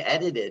Caine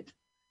edited.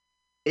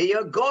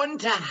 You're going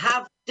to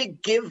have to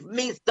give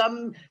me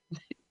some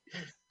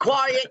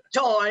quiet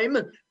time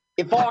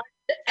if I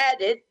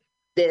edit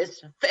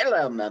this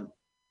film. And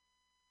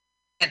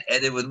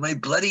edit with my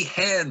bloody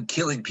hand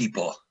killing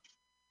people.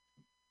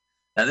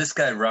 Now this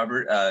guy,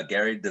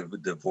 Gary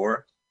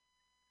DeVore,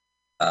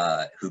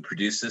 who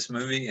produced this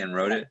movie and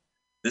wrote it,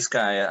 this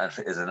guy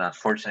is an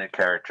unfortunate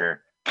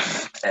character.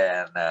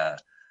 And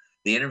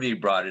the interview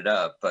brought it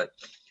up, but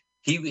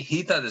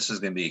he thought this was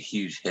going to be a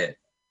huge hit.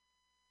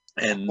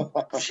 And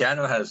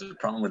Shadow has a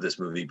problem with this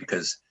movie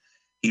because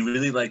he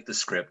really liked the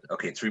script.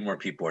 Okay, 3 more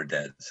people are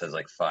dead. It says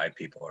like 5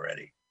 people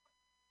already.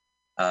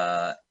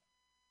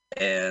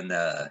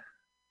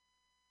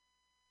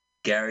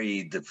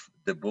 Gary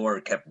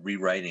DeVore kept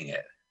rewriting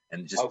it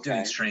and just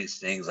doing strange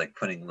things like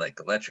putting like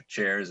electric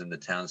chairs in the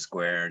town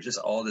square, just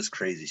all this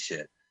crazy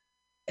shit.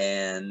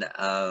 And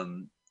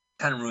kind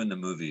of ruined the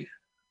movie.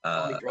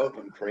 He drove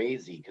him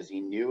crazy because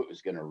he knew it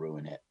was going to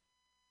ruin it.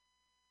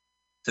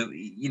 So,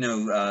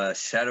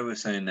 Shadow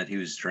was saying that he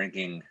was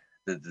drinking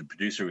the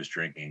producer was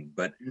drinking,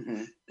 but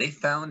they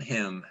found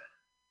him.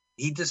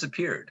 He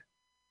disappeared,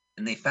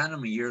 and they found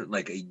him a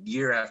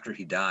year after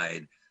he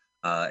died,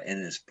 in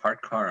his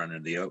parked car under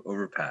the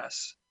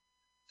overpass.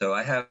 So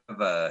I have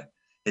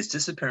his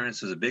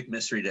disappearance was a big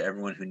mystery to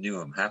everyone who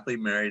knew him. Happily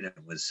married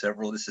and with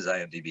several. This is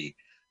IMDb.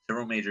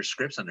 Several major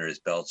scripts under his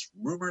belts.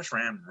 Rumors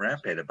ran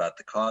rampant about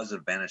the cause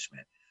of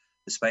banishment.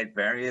 Despite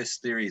various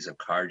theories of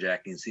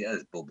carjacking,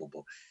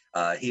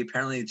 he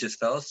apparently just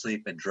fell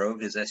asleep and drove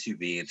his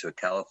SUV into a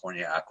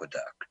California aqueduct.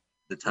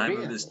 At the time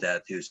of his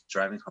death, he was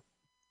driving home,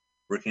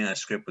 working on a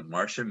script with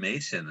Marcia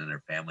Mason and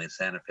her family in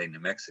Santa Fe, New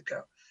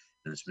Mexico.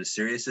 And this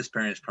mysterious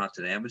disappearance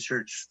prompted an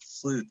amateur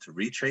sleuth to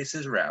retrace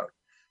his route,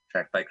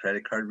 tracked by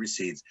credit card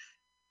receipts,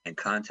 and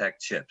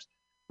contact Chip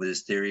with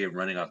his theory of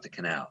running off the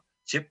canal.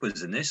 Chip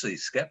was initially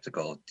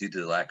skeptical due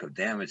to the lack of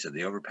damage of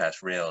the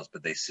overpass rails,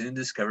 but they soon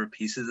discovered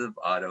pieces of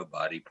auto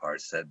body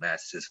parts that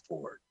matched his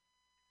Ford.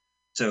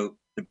 So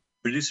the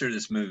producer of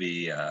this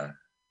movie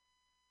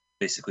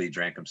basically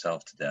drank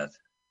himself to death,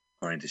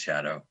 according to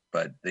Shadow,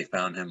 but they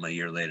found him a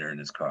year later in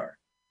his car.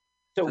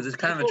 So it's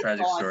kind of a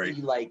tragic story.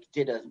 He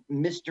did a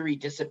mystery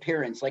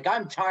disappearance.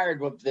 I'm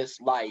tired of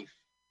this life.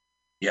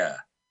 Yeah.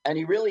 And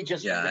he really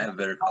just I have a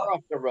better car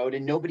off the road,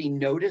 and nobody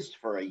noticed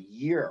for a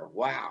year.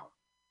 Wow.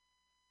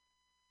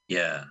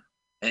 Yeah,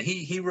 and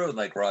he wrote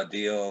Raw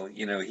Deal.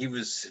 He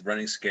was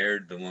Running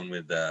Scared, the one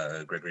with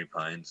Gregory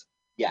Hines.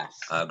 Yes.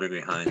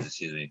 Gregory Hines,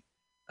 excuse me,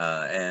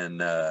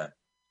 and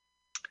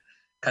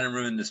kind of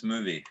ruined this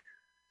movie.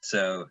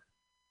 So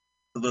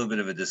a little bit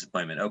of a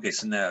disappointment. Okay,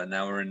 so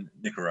now we're in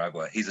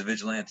Nicaragua. He's a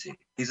vigilante.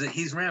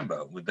 He's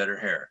Rambo with better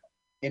hair.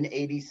 In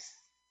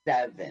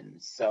 '87,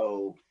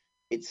 so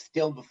it's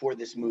still before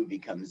this movie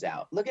comes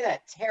out. Look at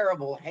that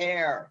terrible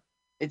hair.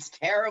 It's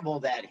terrible,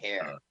 that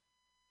hair.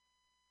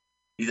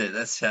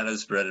 That's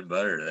Shadow's bread and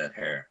butter, that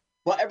hair.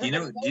 Well, everybody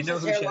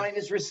knows his hairline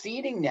is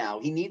receding now.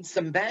 He needs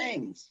some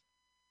bangs.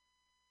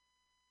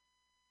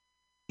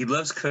 He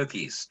loves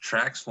cookies.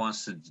 Trax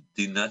wants to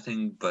do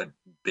nothing but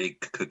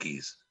bake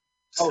cookies.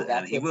 Oh,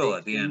 that's he will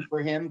at the end.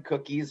 For him,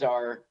 cookies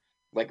are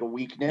like a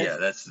weakness. Yeah,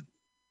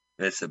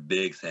 that's a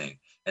big thing.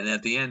 And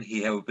at the end,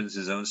 he opens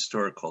his own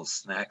store called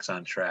Snacks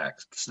on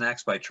Trax.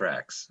 Snacks by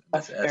Trax.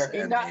 That's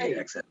very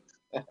nice.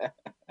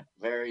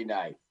 Very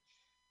nice.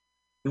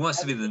 He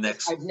wants to be the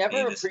next. I've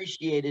never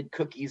appreciated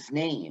cookies'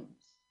 names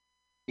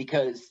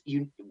because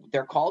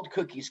they're called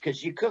cookies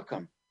because you cook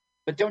them,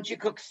 but don't you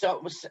cook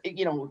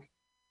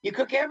you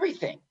cook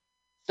everything.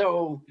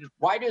 So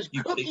why does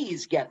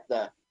cookies get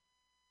the,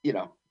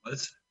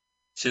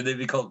 Should they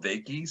be called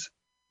bakies?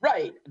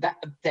 Right.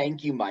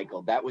 Thank you,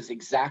 Michael. That was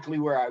exactly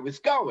where I was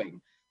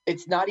going.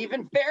 It's not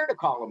even fair to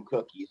call them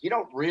cookies. You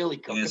don't really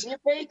cook them; you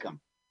bake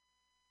them.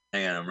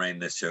 Hang on, I'm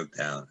writing this joke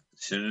down.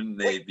 Shouldn't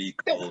they be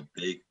called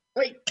bakies?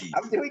 Wait,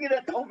 I'm doing it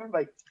at home for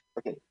my.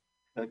 Okay,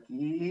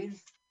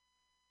 cookies.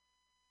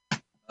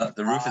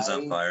 The roof is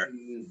on fire.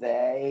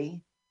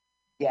 They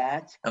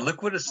get. And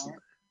look what it's.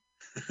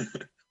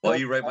 While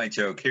you write my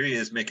joke, here he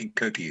is making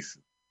cookies.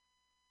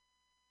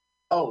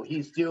 Oh,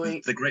 he's doing.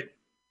 It's a great.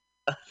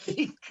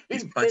 He's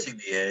punching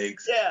the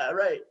eggs. Yeah,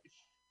 right.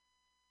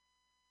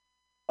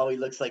 Oh, he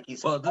looks like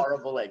he's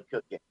horrible at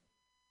cooking.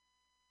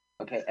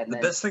 Okay, and the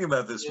best thing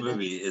about this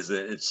movie is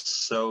that it's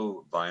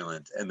so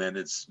violent, and then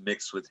it's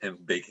mixed with him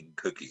baking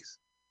cookies.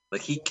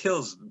 He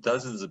kills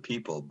dozens of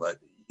people, but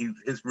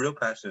his real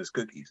passion is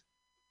cookies.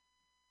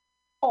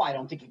 Oh, I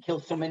don't think he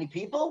killed so many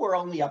people. We're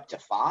only up to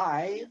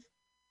 5.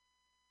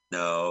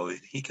 No,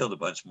 he killed a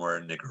bunch more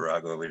in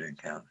Nicaragua. We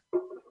didn't count.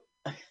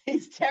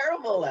 He's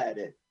terrible at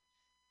it.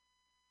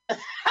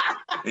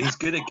 He's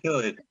good at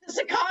killing. This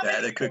is a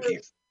comedy. At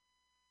cookies.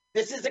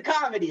 This is a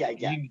comedy, I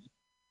guess.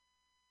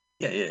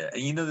 Yeah.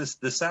 And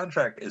the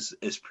soundtrack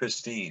is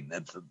pristine.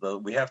 And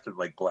we have to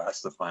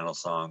blast the final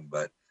song,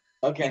 but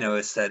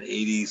it's that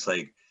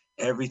 80s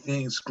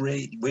everything's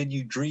great when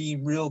you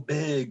dream real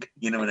big.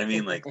 You know what I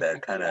mean?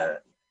 That kind of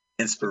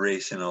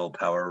inspirational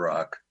power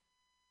rock.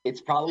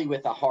 It's probably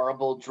with a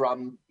horrible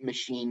drum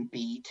machine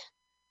beat.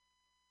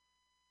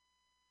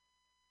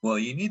 Well,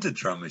 you need the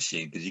drum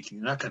machine because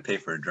you're not going to pay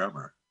for a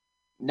drummer.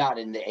 Not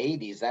in the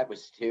 80s. That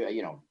was too,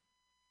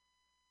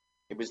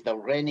 it was the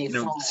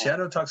Renaissance.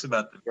 Shadow talks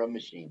about the drum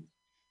machine.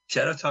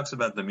 Shadow talks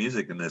about the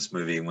music in this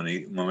movie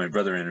when my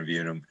brother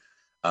interviewed him.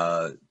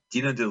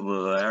 Dino De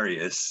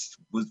Laurius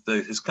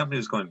his company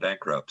was going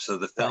bankrupt, so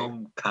the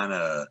film kind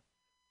of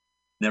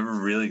never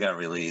really got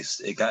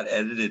released. It got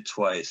edited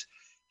twice.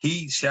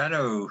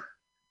 Shadow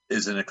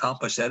is an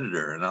accomplished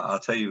editor, and I'll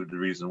tell you the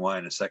reason why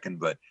in a second.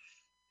 But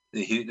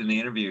in the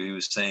interview, he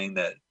was saying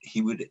that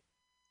he would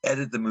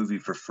edit the movie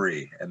for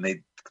free, and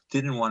they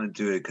didn't want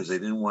to do it because they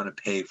didn't want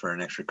to pay for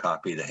an extra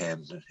copy to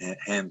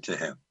hand to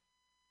him.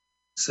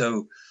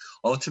 So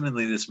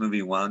ultimately, this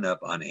movie wound up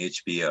on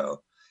HBO.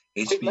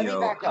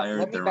 HBO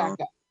hired their own.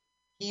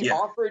 He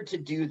offered to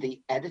do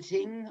the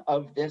editing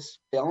of this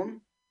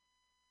film.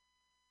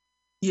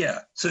 Yeah.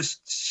 So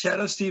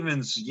Shadow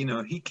Stevens,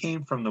 he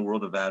came from the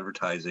world of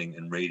advertising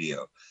and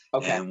radio.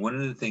 Okay. And one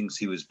of the things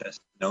he was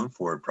best known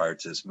for prior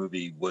to this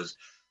movie was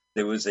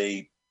there was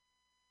a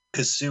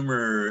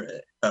consumer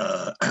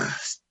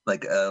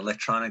like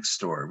electronics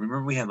store.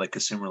 Remember we had like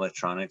consumer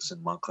electronics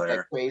in Montclair?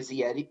 Like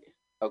Crazy Eddie?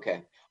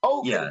 Okay.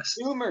 Oh, yes.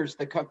 consumers.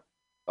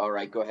 All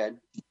right, go ahead.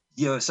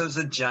 Yeah, so it's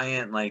a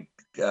giant like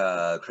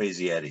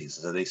Crazy Eddie's.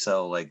 So they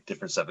sell like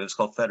different stuff. It was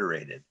called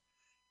Federated.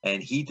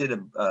 And he did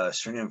a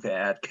string of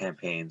ad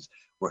campaigns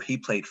where he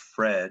played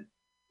Fred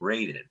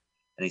Rated.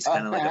 And he's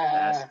kind of like a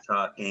fast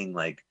talking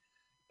like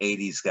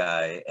 80s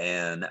guy.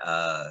 And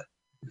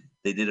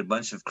they did a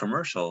bunch of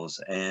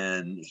commercials,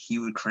 and he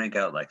would crank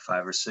out like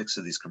 5 or 6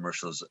 of these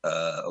commercials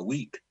a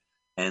week.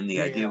 And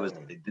the idea was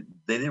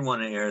they didn't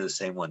want to air the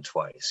same one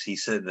twice. He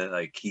said that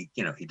like he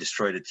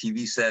destroyed a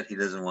TV set. He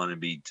doesn't want to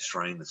be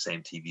destroying the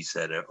same TV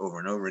set over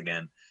and over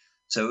again.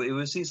 So it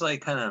was these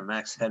like kind of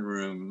Max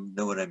Headroom,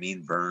 know what I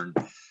mean, Vern,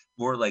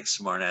 more like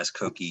smart ass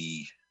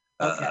cookie.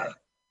 Okay.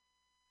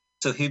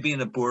 So he'd be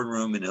in a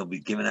boardroom and he'll be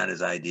giving out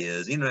his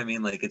ideas. You know what I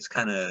mean? Like it's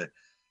kind of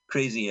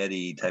Crazy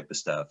Eddie type of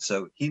stuff.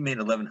 So he made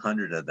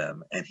 1,100 of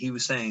them, and he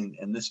was saying,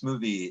 and this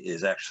movie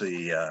is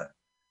actually,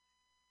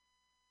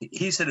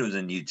 he said it was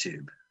on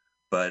YouTube,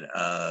 but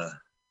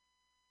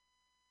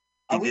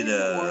he did New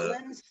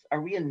Orleans?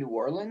 Are we in New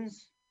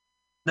Orleans?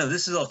 No,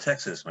 this is all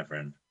Texas, my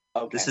friend.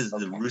 Okay. This is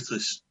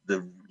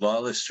the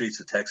lawless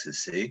streets of Texas.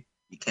 See,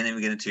 you can't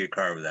even get into your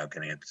car without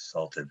getting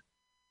assaulted.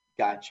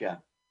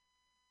 Gotcha.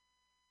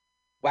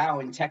 Wow,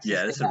 in Texas.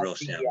 Yeah, this is a real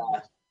sham.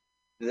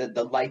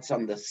 The lights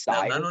on the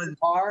side of the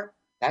car,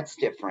 that's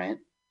different.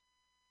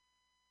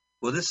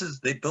 Well,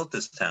 they built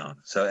this town,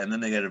 so and then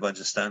they got a bunch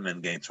of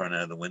stuntmen getting thrown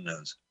out of the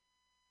windows.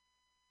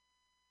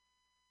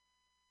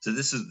 So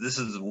this is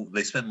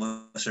they spent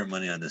most of their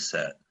money on this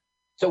set.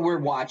 So we're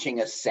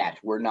watching a set.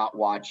 We're not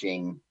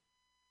watching.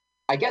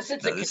 I guess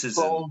it's a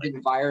controlled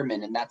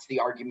environment, and that's the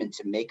argument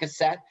to make a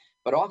set.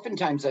 But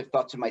oftentimes I've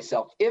thought to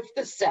myself, if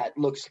the set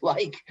looks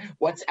like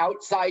what's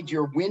outside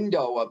your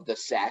window of the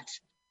set,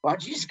 why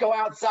don't you just go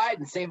outside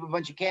and save a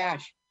bunch of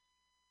cash?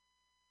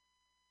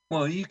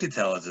 Well, you could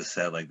tell it's a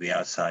set, like the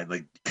outside,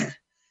 like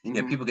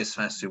yeah, people get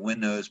smashed through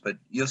windows, but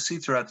you'll see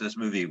throughout this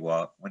movie,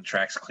 when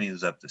Trax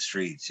cleans up the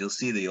streets, you'll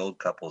see the old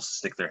couples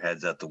stick their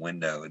heads out the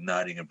window and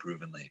nodding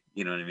approvingly.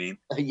 You know what I mean?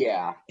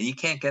 Yeah. And you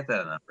can't get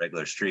that on a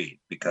regular street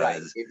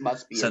because it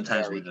must be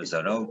sometimes windows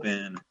don't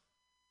open.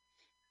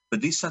 But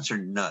these stunts are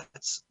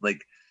nuts.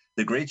 Like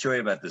the great joy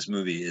about this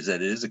movie is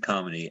that it is a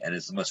comedy, and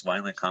it's the most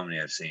violent comedy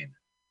I've seen.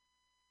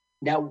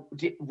 Now,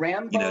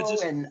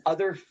 Rambo and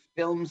other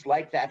films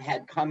like that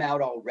had come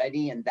out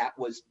already, and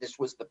this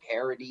was the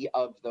parody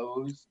of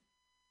those?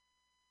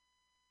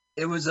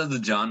 It was of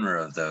the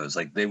genre of those.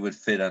 Like, they would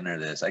fit under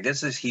this. I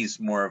guess he's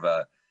more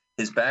of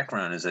his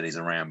background is that he's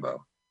a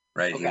Rambo,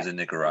 right? Okay. He was in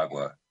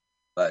Nicaragua.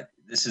 But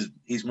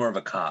he's more of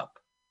a cop.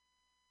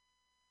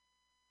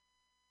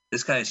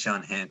 This guy is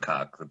Sean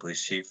Hancock, the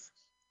police chief.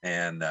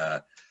 And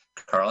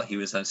Carl, he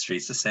was on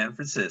Streets of San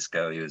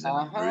Francisco. He was in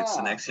Roots: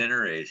 The Next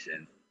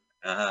Generation.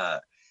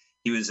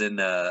 He was in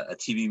a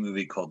TV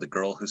movie called The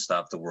Girl Who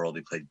Stopped the World.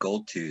 He played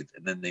Goldtooth,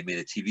 and then they made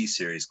a TV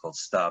series called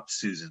Stop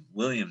Susan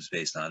Williams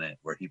based on it,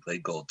 where he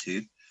played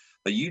Goldtooth.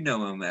 But you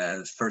know him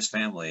as First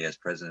Family as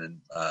President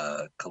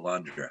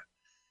Calandra.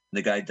 And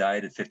the guy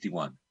died at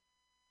 51,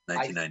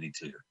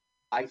 1992.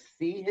 I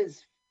see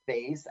his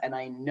face, and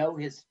I know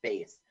his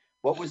face.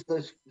 What was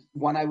the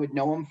one I would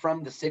know him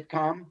from, the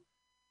sitcom?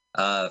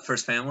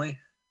 First Family,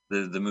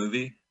 the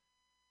movie.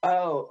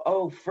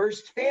 Oh,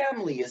 First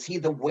Family. Is he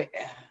the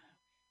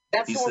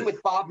That's the one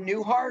with Bob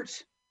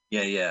Newhart?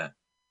 Yeah.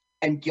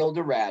 And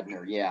Gilda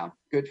Radner, yeah.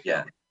 Good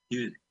film.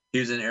 Yeah, he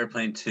was in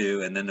Airplane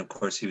 2, and then, of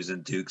course, he was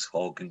in Dukes,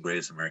 Hulk, and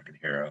Greatest American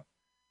Hero.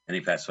 And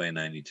he passed away in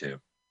 92.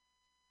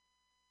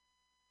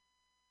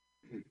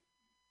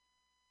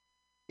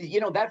 You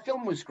know, that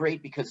film was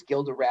great because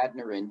Gilda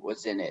Radner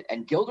was in it.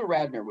 And Gilda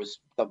Radner was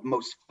the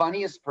most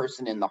funniest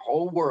person in the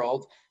whole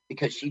world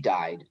because she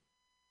died.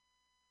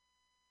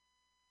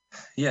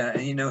 Yeah,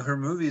 and her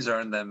movies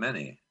aren't that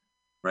many,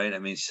 right? I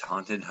mean,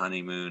 Haunted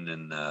Honeymoon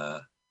and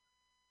the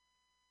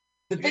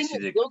thing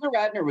is, Gilda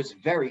Radner was a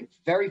very,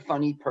 very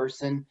funny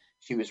person.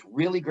 She was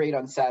really great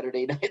on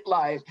Saturday Night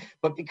Live,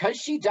 but because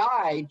she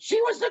died, she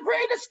was the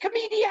greatest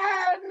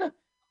comedian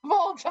of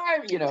all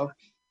time.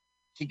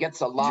 She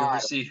gets a lot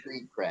of street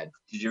cred.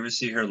 Did you ever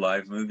see her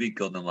live movie,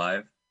 Gilda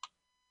Live?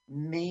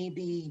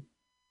 Maybe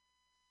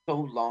so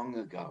long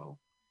ago.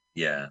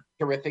 Yeah,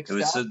 terrific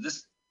stuff. So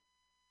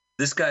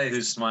this guy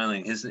who's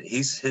smiling,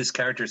 his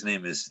character's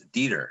name is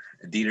Dieter.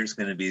 Dieter's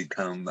going to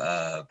become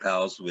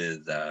pals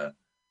with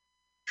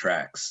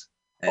Trax,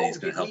 and he's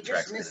going to help Trax.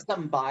 Just miss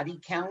some body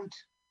count.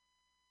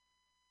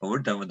 Well, we're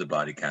done with the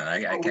body count.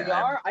 We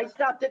are. I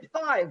stopped at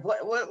 5.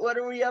 What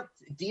are we up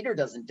to? Dieter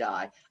doesn't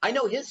die. I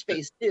know his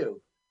face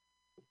too.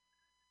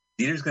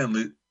 Dieter's going to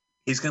lose.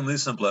 He's going to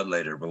lose some blood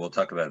later, but we'll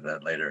talk about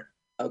that later.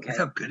 Okay. Look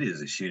how good he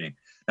is at shooting.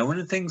 Now, one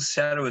of the things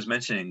Shadow was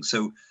mentioning.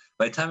 So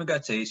by the time it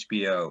got to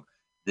HBO,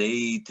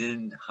 they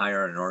didn't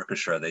hire an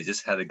orchestra. They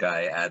just had a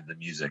guy add the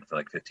music for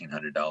like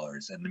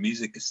 $1,500, and the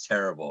music is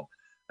terrible.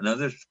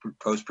 Another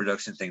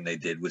post-production thing they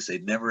did was they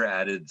never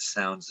added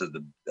sounds of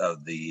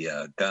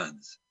the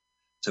guns.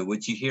 So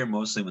what you hear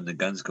mostly when the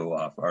guns go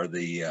off are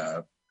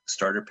the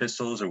starter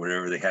pistols or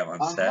whatever they have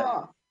on set.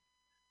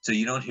 So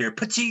you don't hear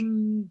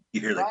pa-ching.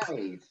 You hear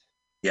like,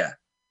 yeah.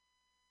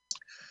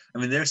 I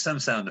mean, there's some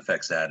sound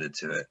effects added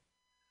to it.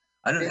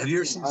 I don't. Have you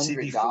ever seen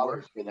CB4?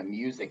 $1,500 for the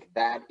music.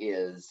 That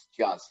is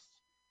a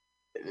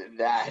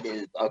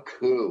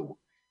coup.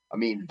 I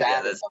mean,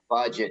 that is a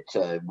budget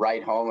to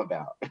write home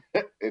about.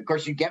 Of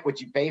course, you get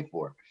what you pay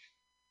for.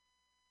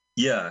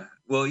 Yeah.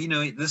 Well, you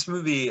know, this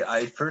movie,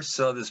 I first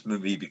saw this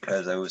movie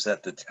because I was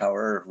at the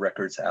Tower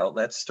Records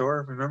outlet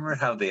store. Remember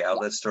how the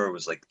outlet store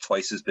was like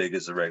twice as big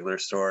as the regular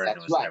store, and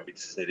it was in every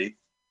city?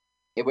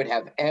 It would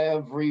have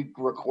every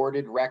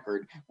recorded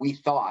record, we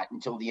thought,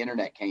 until the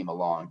internet came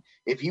along.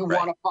 If you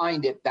want to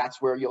find it,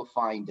 that's where you'll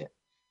find it.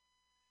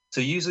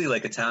 So usually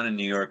like a town in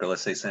New York, or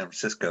let's say San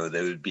Francisco,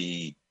 there would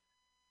be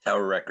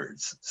Tower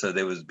Records. So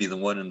there would be the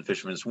one in the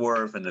Fisherman's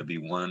Wharf, and there'd be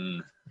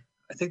one,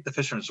 I think the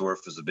Fisherman's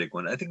Wharf was the big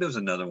one. I think there was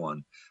another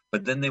one.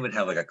 But then they would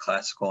have like a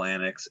classical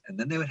annex, and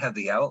then they would have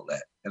the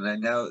outlet. And I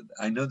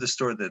know the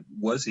store that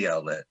was the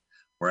outlet,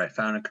 where I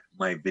found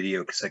my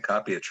video cassette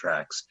copy of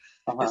tracks,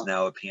 is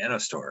now a piano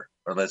store.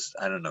 Or I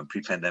don't know,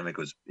 pre-pandemic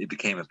it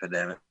became a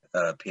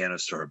piano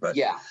store. But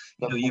you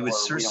know, you would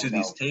search through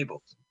these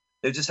tables.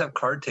 They would just have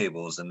card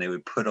tables, and they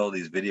would put all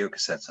these video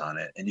cassettes on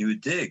it, and you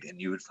would dig,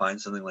 and you would find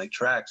something like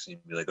tracks, and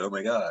you'd be like, oh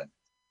my God.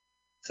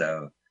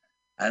 So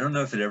I don't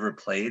know if it ever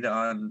played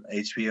on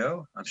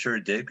HBO. I'm sure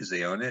it did because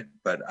they own it,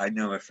 but I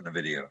know it from the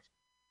video.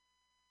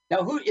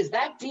 Now, who is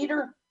that?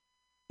 Dieter?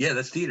 Yeah,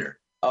 that's Dieter.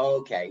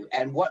 Okay,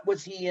 and what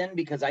was he in?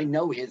 Because I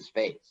know his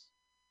face.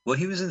 Well,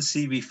 he was in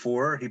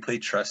CB4. He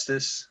played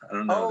Trustus. I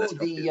don't know. Oh,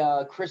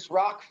 the Chris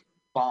Rock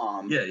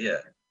bomb. Yeah.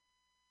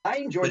 I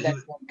enjoyed that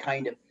one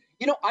kind of.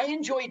 You know, I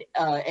enjoyed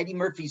Eddie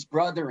Murphy's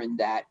brother in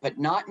that, but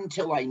not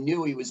until I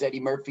knew he was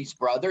Eddie Murphy's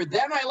brother.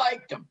 Then I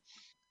liked him.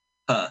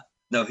 Huh.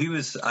 No, he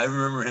was. I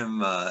remember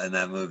him in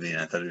that movie,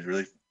 and I thought he was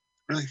really,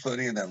 really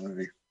funny in that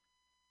movie.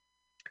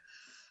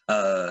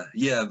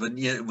 Yeah, but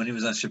when he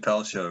was on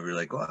Chappelle's show, we were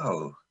like,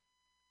 wow.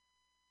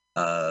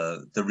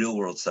 The real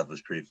world stuff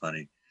was pretty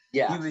funny.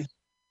 Yeah.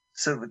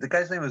 So the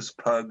guy's name was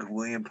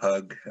William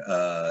Pug,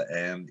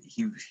 and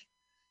he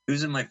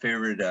was in my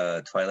favorite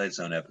Twilight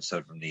Zone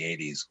episode from the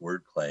 80s,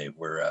 Wordplay,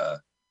 where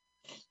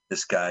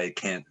this guy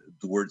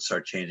the words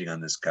start changing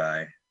on this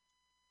guy.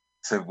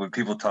 So when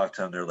people talk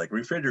to him, they're like,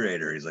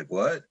 refrigerator. He's like,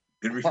 what?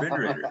 Good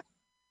refrigerator.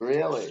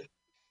 Really?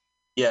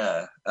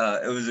 Yeah.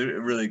 It was a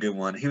really good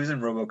one. He was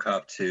in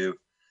RoboCop too.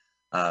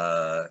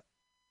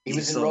 He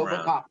was in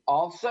RoboCop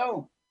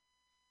also?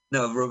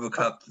 No,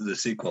 RoboCop, the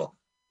sequel.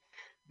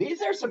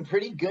 These are some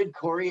pretty good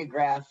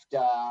choreographed.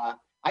 I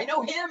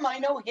know him.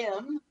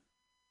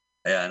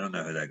 Yeah, I don't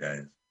know who that guy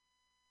is.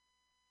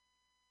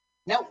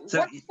 Now, what's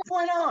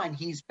going on?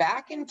 He's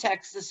back in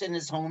Texas in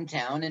his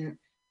hometown, and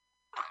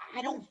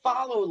I don't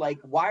follow. Like,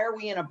 why are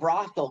we in a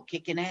brothel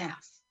kicking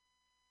ass?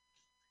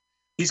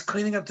 He's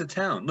cleaning up the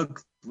town.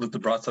 Look, the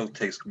brothel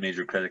takes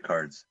major credit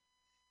cards.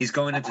 He's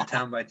going into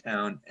town by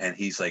town, and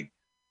he's like,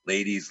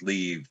 ladies,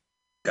 leave.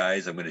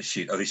 Guys, I'm going to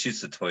shoot. Oh, he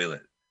shoots the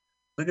toilet.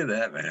 Look at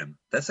that, man.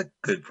 That's a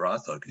good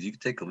brothel because you can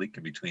take a leak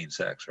in between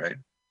sex, right?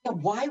 Yeah,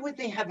 why would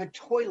they have a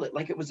toilet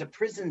like it was a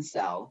prison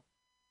cell?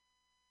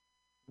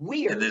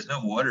 Weird. And there's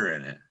no water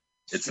in it.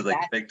 It's like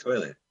a fake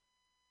toilet.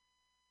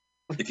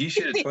 If you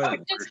shoot a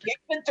toilet, just kick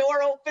the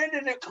door open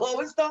and it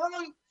closed on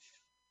them.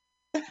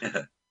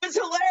 Yeah. It's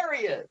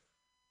hilarious.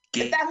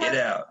 Get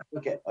out.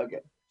 Okay.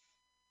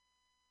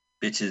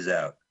 Bitches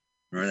out.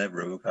 Remember that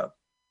RoboCop?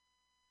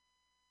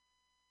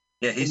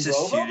 Yeah, he's in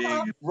just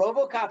shooting.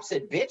 RoboCop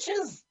said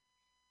bitches?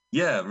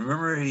 Yeah,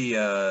 remember he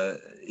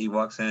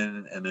walks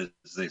in and there's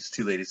these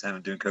two ladies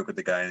doing coke with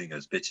the guy and he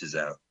goes, bitches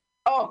out.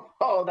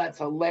 Oh, that's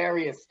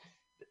hilarious.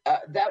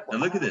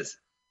 And look at this.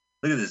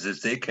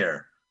 It's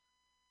daycare.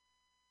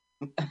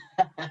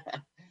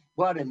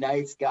 What a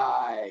nice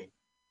guy.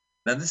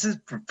 Now, this is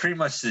pretty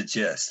much the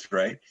gist,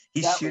 right?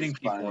 He's shooting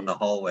people in the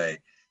hallway.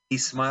 He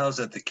smiles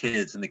at the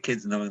kids, and the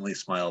kids knowingly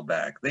smile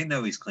back. They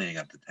know he's cleaning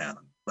up the town.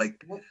 Like,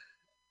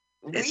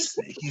 he's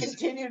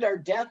continued our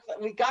death.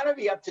 We got to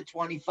be up to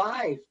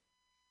 25.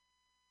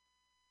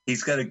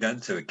 He's got a gun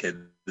to a kid.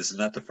 This is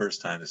not the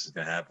first time this is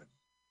going to happen.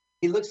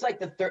 He looks like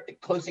the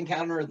Close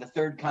Encounter of the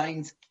Third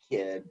Kind's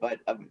kid, but,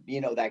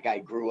 that guy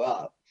grew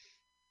up.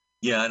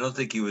 Yeah, I don't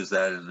think he was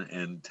that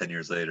in 10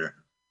 years later.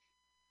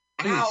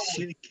 Ow!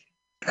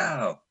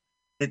 Cow.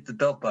 Hit the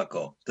belt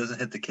buckle. Doesn't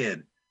hit the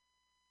kid.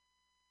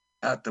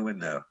 Out the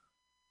window.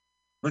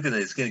 Look at that.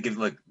 He's going to give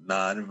like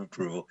nod of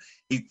approval.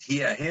 He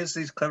has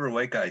these clever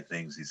white guy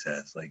things, he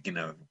says. Like,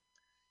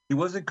 he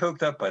wasn't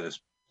coked up by this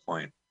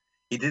point.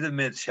 He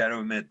did Shadow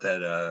admit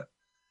that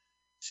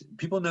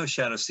people know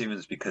Shadow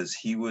Stevens because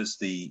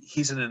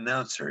he's an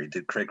announcer. He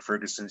did Craig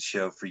Ferguson's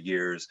show for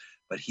years,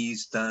 but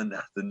he's done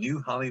the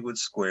new Hollywood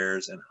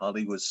Squares and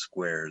Hollywood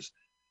Squares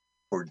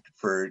for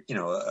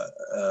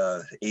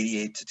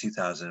 88 to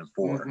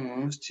 2004.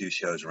 Mm-hmm. Those two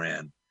shows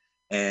ran.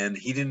 And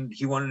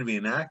he wanted to be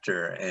an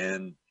actor,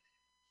 and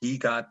he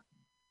got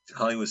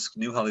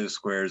new Hollywood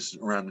Squares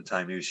around the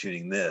time he was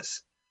shooting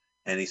this.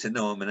 And he said,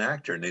 no, I'm an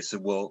actor. And they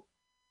said, well,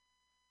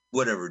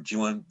 whatever.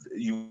 Do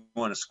you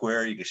want a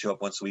square? You can show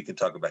up once a week and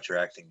talk about your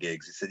acting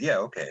gigs. He said, yeah,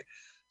 okay.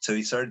 So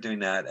he started doing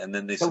that. And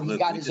then they So said, he look,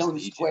 got we his just own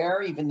need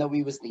square, even though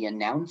he was the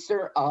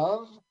announcer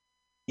of?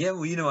 Yeah,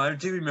 well, I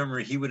do remember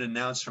he would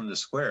announce from the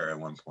square at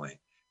one point.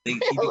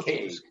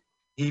 Really?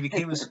 He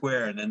became a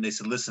square, and then they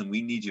said, listen,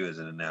 we need you as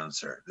an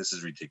announcer. This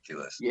is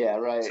ridiculous. Yeah,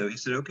 right. So he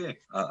said, okay,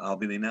 I'll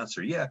be the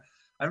announcer. Yeah,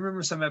 I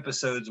remember some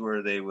episodes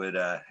where they would,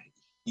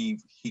 he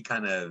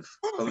kind of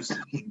hosted,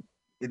 he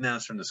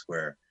announced from the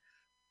square.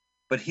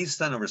 But he's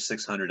done over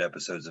 600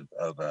 episodes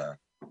of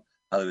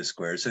Hollywood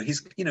Square. So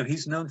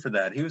he's known for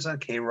that. He was on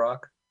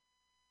K-Rock,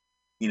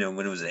 when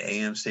it was an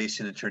AM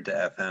station and turned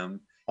to FM.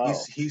 Oh.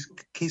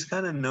 He's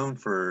kind of known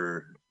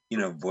for,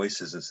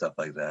 voices and stuff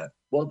like that.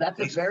 Well, that's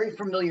a very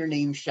familiar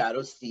name,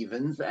 Shadoe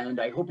Stevens, and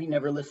I hope he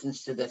never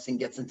listens to this and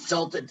gets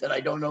insulted that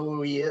I don't know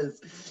who he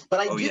is. But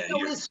I do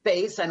know his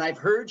face, and I've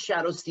heard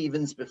Shadoe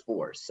Stevens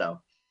before, so.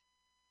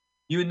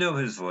 You would know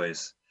his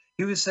voice.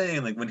 He was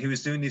saying, like, when he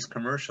was doing these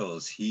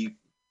commercials, he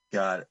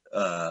got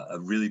a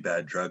really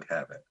bad drug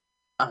habit.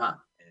 Uh-huh.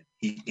 And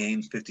he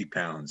gained 50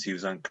 pounds. He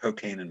was on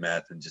cocaine and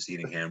meth and just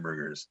eating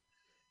hamburgers.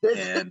 This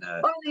is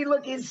funny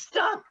looking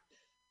stuff.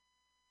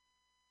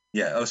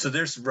 Yeah. Oh, so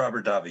there's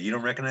Robert Davi. You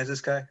don't recognize this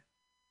guy?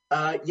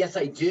 Yes,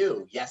 I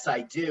do. Yes,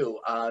 I do.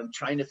 I'm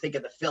trying to think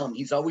of the film.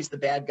 He's always the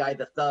bad guy,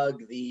 the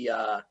thug, the...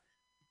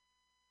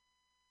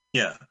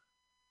 Yeah.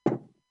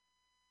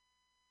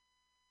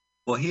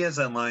 Well, he has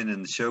that line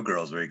in the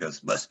Showgirls where he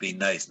goes, must be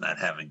nice not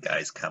having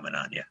guys coming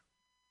on you.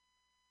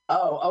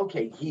 Oh,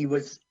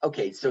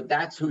 okay. So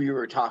that's who you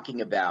were talking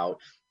about.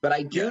 But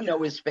I do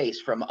know his face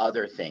from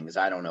other things.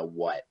 I don't know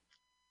what.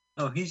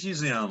 Oh, he's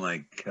usually on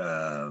like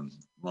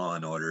Law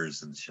and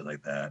Orders and shit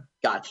like that.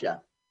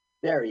 Gotcha.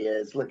 There he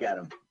is. Look at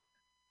him.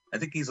 I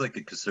think he's like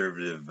a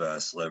conservative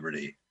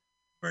celebrity,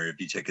 where if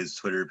you check his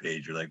Twitter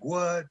page, you're like,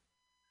 what?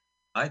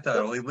 I thought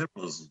only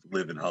liberals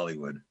live in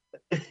Hollywood.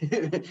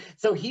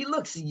 So he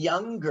looks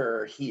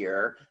younger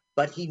here,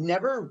 but he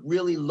never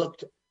really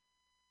looked,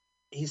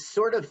 he's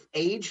sort of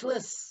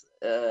ageless.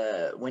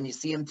 When you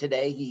see him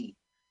today,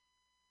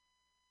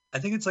 I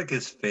think it's like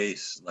his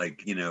face,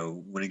 like,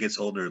 when he gets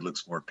older, it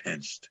looks more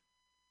pinched.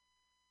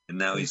 And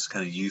now he's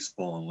kind of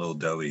youthful and a little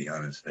doughy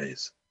on his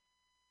face.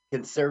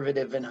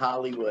 Conservative in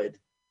Hollywood.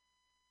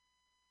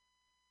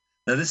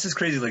 Now, this is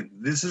crazy. Like,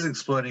 this is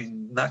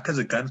exploding not because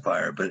of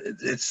gunfire, but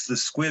it's the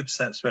squibs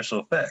that special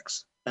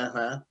effects.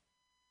 Uh-huh.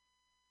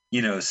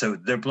 So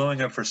they're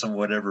blowing up for some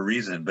whatever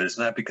reason, but it's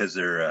not because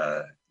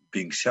they're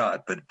being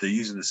shot, but they're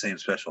using the same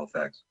special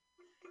effects.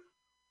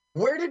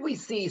 Where did we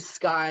see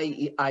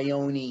Sky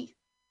Ione?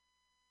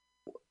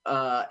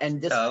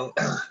 And this...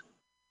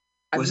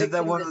 was it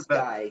that one? This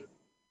guy.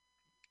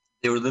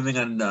 They were living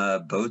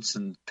on boats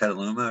in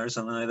Petaluma or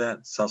something like that.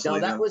 No,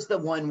 that was the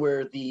one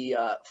where the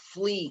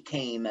flea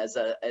came as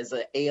a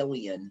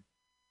alien.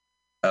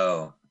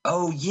 Oh,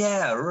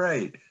 yeah,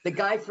 right. The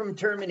guy from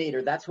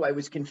Terminator. That's who I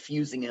was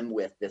confusing him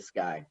with. This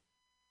guy.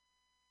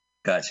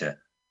 Gotcha.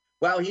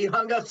 Wow, he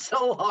hung up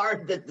so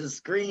hard that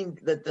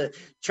the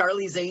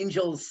Charlie's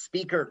Angels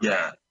speaker.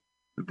 Yeah,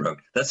 it broke.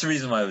 That's the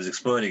reason why it was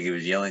exploding. He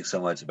was yelling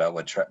so much about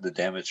what the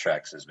damage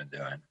Trax has been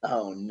doing.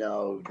 Oh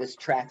no, this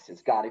Trax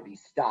has got to be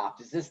stopped.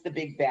 Is this the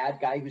big bad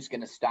guy who's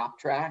going to stop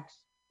Trax?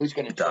 Who's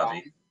going to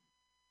try?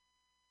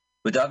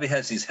 But Davi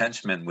has these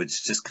henchmen,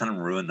 which just kind of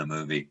ruin the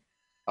movie.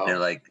 Oh. They're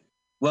like,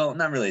 well,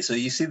 not really. So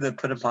you see the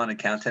put upon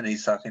accountant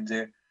he's talking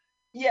to?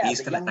 Yeah,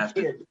 he's going to have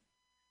kid.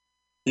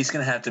 He's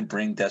going to have to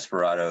bring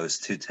desperados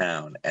to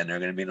town, and they're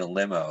going to be in a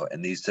limo,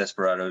 and these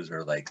desperados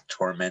are like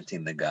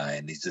tormenting the guy,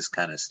 and he's just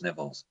kind of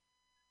snivels.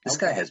 This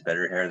guy has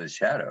better hair than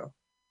Shadow.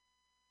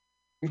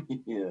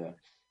 Yeah.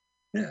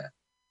 Yeah.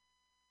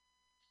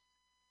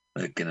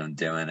 Look at him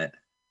doing it.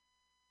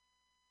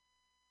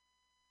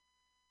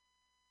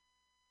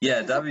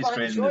 Yeah, Davi's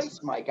great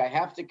choice, Mike. I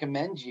have to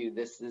commend you.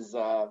 This is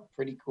a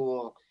pretty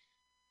cool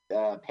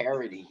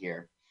parody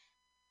here.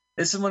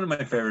 This is one of my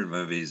favorite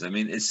movies. I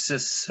mean, it's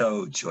just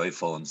so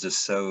joyful and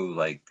just so,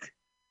 like,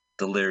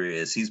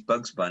 delirious. He's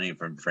Bugs Bunny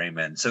from Frame.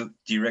 So,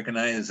 do you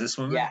recognize this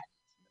woman? Yeah.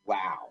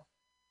 Wow.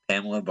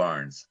 Pamela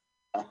Barnes.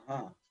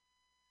 Uh-huh.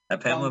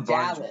 Pamela from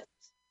Barnes. Dallas.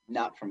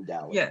 Not from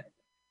Dallas. Yeah.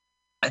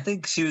 I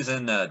think she was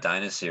in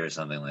Dynasty or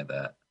something like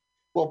that.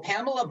 Well,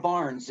 Pamela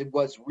Barnes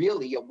was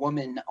really a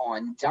woman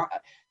on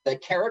the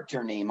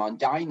character name on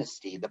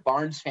Dynasty. The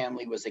Barnes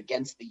family was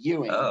against the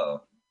Ewing.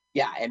 Oh.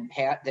 Yeah, and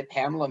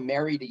Pamela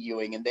married a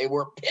Ewing, and they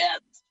were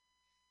pissed.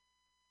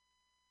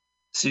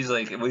 She's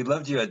like, we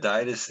loved you at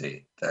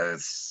Dynasty.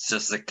 That's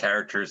just the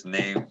character's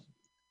name.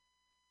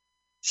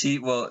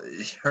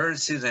 Her and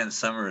Suzanne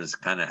Summers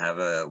kind of have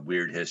a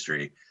weird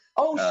history.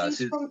 Oh,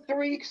 she's from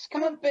Three's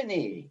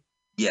Company.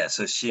 Yeah,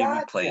 so she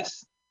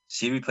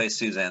replaced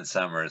Suzanne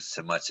Summers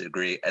to much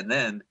degree. And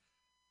then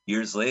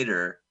years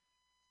later,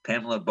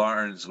 Pamela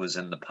Barnes was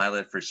in the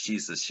pilot for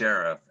She's the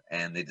Sheriff,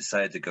 and they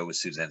decided to go with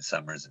Suzanne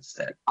Summers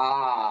instead.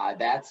 Ah,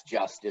 that's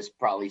justice,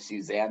 probably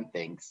Suzanne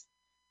thinks.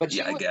 But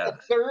she was the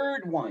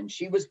third one.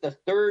 She was the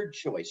third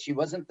choice. She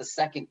wasn't the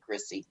second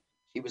Chrissy.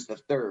 She was the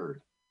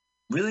third.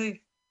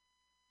 Really?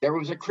 There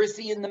was a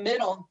Chrissy in the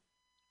middle.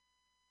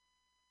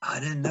 I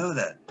didn't know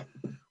that.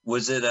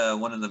 Was it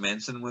one of the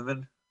Manson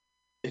women?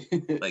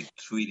 Like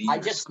Tweety I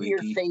or just see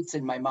Squeaky? her face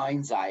in my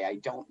mind's eye. I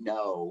don't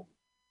know.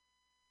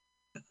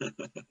 But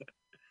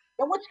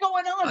what's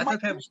going on?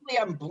 Usually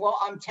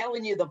I'm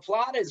telling you the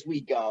plot as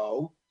we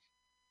go.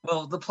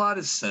 Well, the plot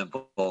is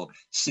simple.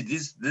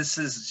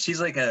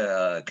 She's like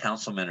a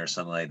councilman or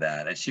something like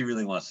that, and she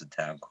really wants the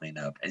town cleaned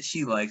up. And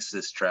she likes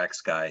this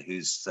Trax guy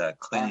who's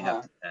cleaning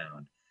up the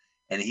town.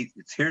 And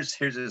here's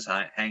his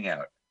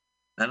hangout.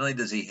 Not only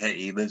does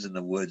he lives in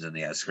the woods on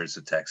the outskirts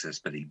of Texas,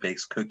 but he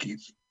bakes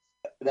cookies.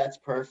 That's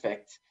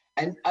perfect.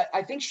 And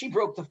I think she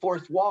broke the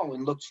fourth wall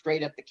and looked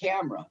straight at the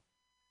camera.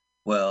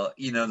 Well,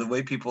 the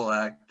way people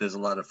act, there's a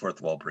lot of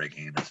fourth wall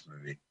breaking in this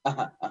movie.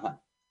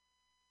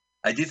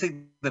 I do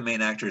think the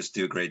main actors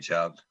do a great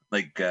job.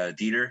 Like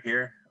Dieter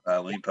here,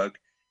 William Puck,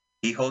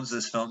 he holds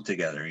this film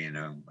together. He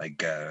Was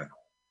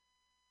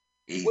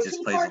just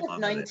he plays part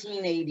along of with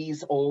it.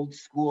 1980s old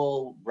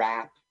school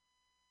rap,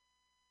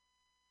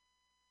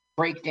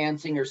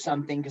 breakdancing or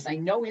something? Because I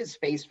know his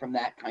face from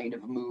that kind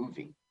of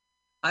movie.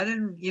 I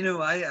didn't,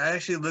 I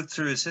actually looked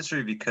through his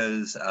history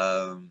because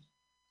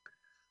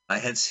I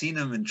had seen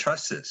him in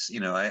Trust This.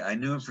 I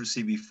knew him from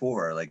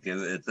CB4. Like,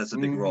 that's a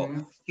big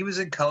role. He was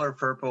in Color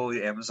Purple,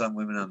 Amazon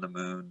Women on the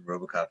Moon,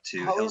 RoboCop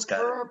 2. Color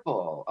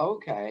Purple.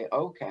 Okay.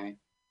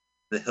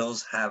 The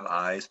Hills Have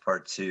Eyes,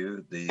 Part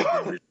 2.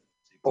 The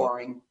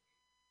boring.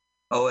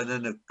 Oh, and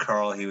then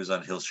Carl, he was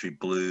on Hill Street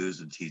Blues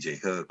and TJ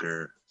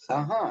Hooker.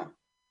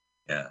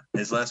 Yeah.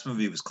 His last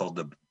movie was called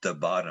The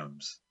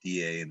Bottoms,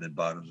 D-A, and then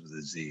Bottoms with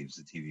a Z. It was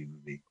a TV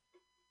movie.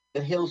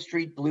 The Hill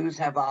Street Blues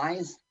Have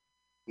Eyes?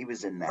 He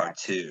was in that. Part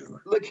 2.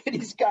 Look at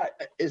he's got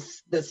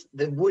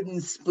the wooden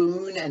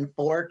spoon and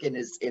fork in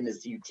his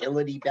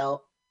utility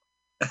belt.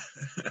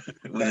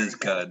 With his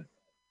gun.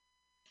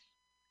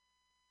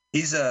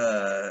 He's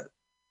the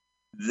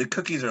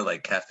cookies are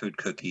like cat food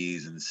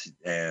cookies,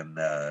 and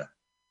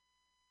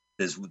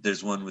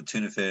there's one with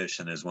tuna fish,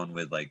 and there's one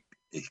with like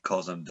he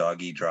calls them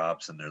doggy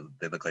drops, and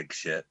they look like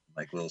shit,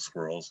 like little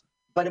squirrels.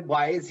 But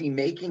why is he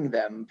making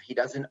them? He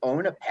doesn't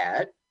own a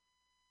pet.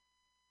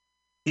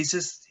 He's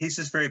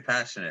just very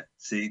passionate.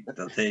 See,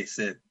 they'll taste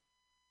it,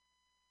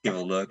 give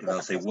a look, and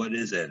they'll say, "What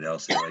is it?" And they'll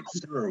say, like,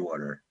 sewer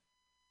water.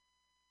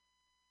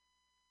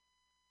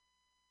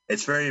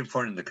 It's very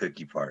important, the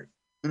cookie part.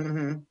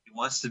 Mm-hmm. He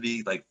wants to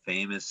be like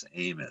famous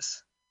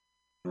Amos.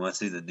 He wants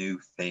to be the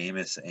new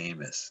famous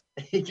Amos.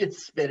 He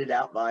just spit it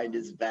out behind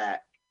his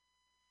back.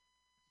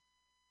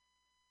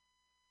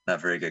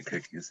 Not very good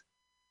cookies.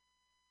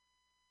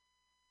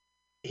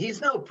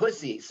 He's no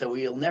pussy, so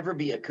he'll never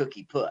be a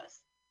cookie puss.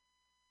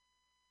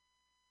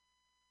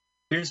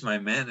 Here's my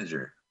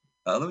manager.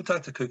 Let me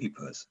talk to Cookie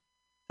Puss.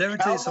 Did I ever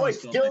tell you Cowboy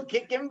something? still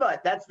kicking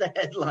butt. That's the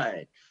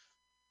headline.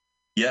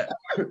 Yeah.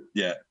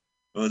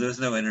 Well, there was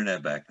no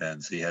internet back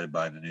then, so you had to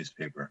buy the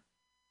newspaper.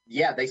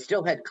 Yeah, they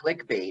still had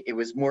clickbait. It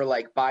was more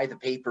like buy the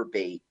paper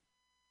bait.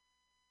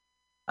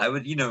 I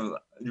would,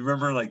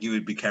 remember like you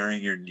would be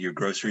carrying your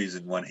groceries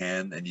in one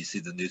hand and you see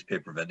the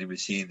newspaper vending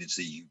machine, and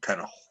so you kind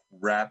of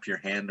wrap your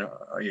hand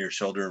or your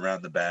shoulder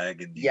around the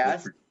bag and you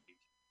yes,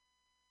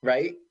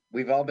 right.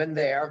 We've all been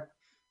there.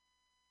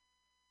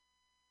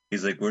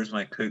 He's like, "Where's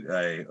my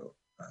cookie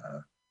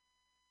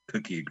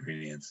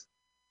ingredients?"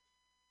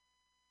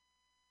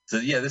 So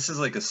yeah, this is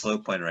like a slow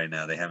point right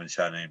now. They haven't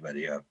shot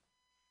anybody up.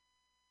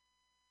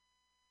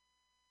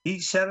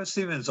 Shadow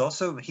Stevens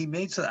also, he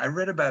made some. I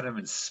read about him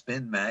in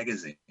Spin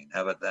magazine.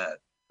 How about that?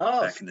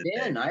 Oh,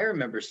 Spin! I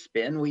remember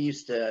Spin.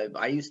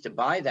 I used to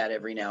buy that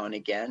every now and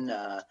again.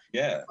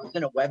 Yeah, it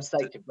wasn't a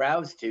website to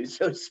browse to,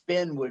 so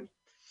Spin would,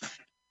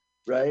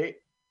 right?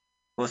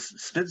 Well,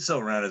 Spin's still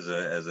around as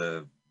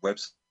a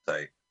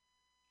website.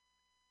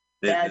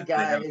 Bad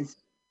guys.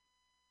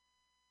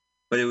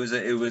 But it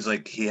was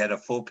like he had a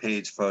full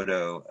page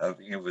photo of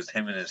it was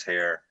him in his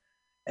hair,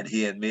 and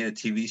he had made a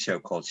TV show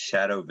called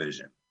Shadow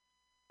Vision.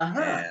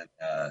 And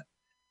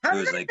how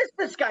did I miss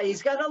this guy?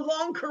 He's got a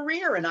long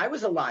career, and I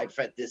was alive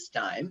at this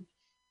time.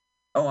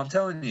 Oh, I'm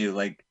telling you,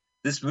 like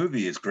this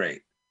movie is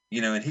great,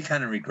 and he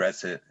kind of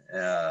regrets it,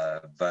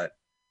 but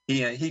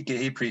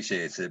he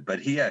appreciates it. But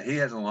he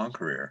has a long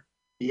career.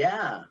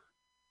 Yeah.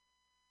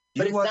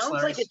 But it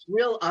sounds like it's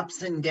real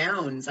ups and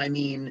downs. I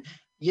mean,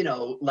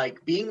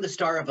 like being the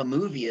star of a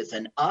movie is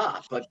an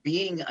up, but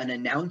being an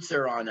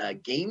announcer on a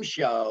game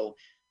show,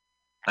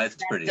 that's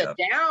pretty up.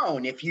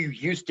 Down if you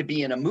used to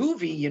be in a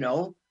movie,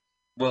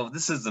 Well,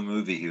 this is the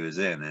movie he was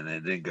in, and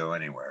it didn't go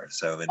anywhere.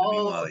 So,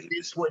 meanwhile,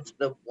 this was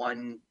the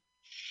one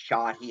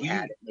shot he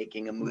had at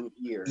making a movie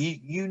here.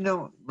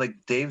 Like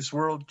Dave's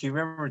World. Do you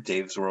remember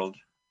Dave's World?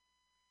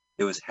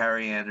 It was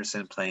Harry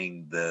Anderson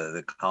playing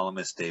the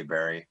columnist Dave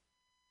Barry.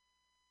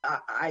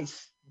 I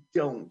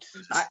don't.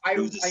 I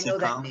know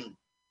that name.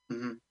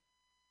 Mm-hmm.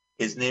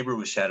 His neighbor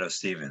was Shadow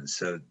Stevens.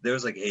 So there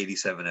was like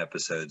 87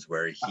 episodes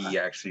where he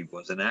actually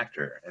was an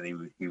actor, and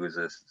he was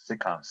a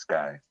sitcom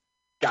guy.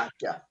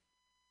 Gotcha.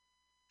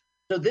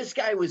 So this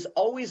guy was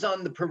always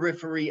on the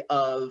periphery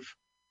of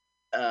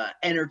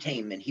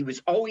entertainment. He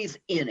was always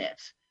in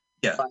it,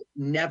 but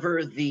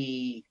never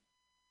the.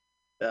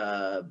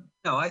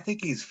 No, I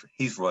think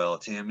he's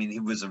royalty. I mean, he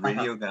was a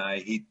radio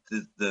guy.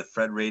 The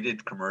Fred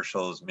rated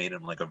commercials made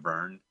him like a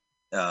Vern.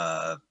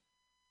 Where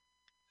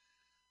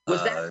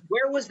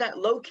was that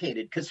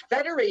located? Because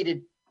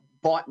Federated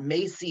bought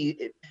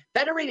Macy.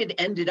 Federated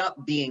ended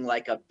up being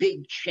like a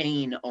big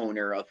chain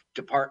owner of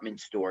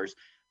department stores,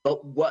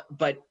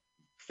 but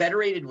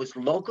Federated was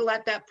local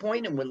at that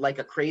point and with like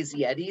a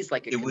Crazy Eddie's,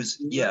 like it was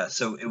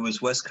so it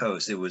was West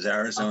Coast. It was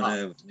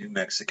Arizona, it was New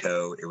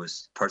Mexico, it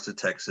was parts of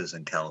Texas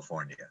and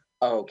California.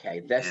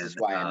 Okay, this is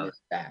why I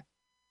missed that.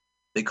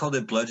 They called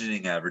it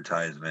bludgeoning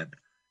advertisement.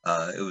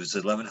 It was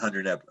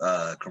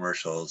 1,100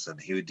 commercials, and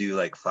he would do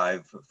like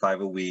five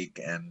a week,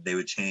 and they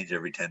would change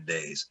every 10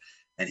 days.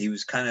 And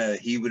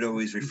he would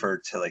always refer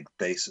to like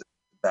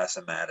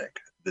Bassomatic,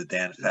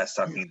 the fast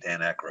talking Dan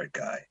Aykroyd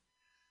guy.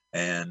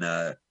 And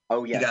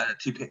he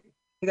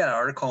got an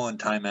article in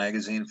Time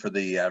Magazine for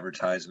the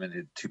advertisement,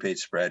 a 2-page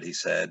spread. He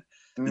said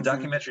the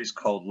documentary is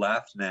called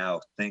 "Laugh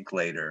Now, Think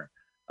Later."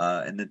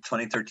 In the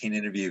 2013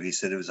 interview, he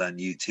said it was on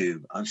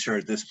YouTube. I'm sure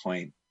at this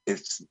point,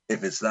 if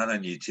it's not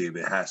on YouTube,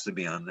 it has to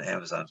be on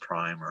Amazon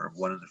Prime or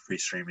one of the free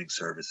streaming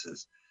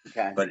services.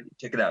 Okay. But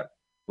check it out.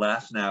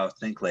 Laugh Now,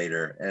 Think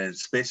Later. And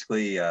it's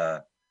basically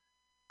a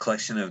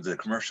collection of the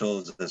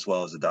commercials as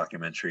well as a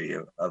documentary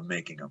of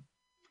making them.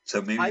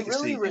 So maybe I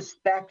really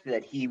respect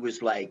that he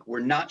was like,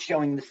 we're not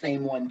showing the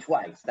same one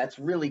twice. That's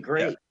really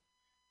great.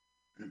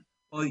 Yeah.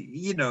 Well,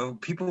 you know,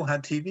 people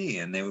had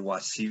TV and they would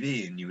watch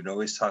TV, and you would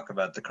always talk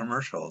about the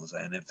commercials.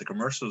 And if the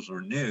commercials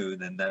were new,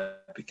 then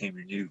that became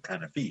your new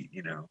kind of feed,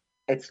 you know.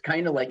 It's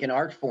kind of like an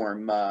art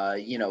form.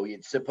 You know,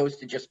 it's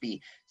supposed to just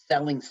be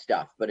selling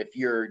stuff. But if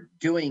you're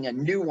doing a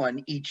new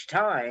one each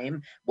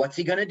time, what's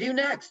he going to do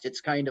next?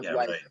 It's kind of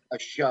like a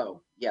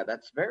show. Yeah,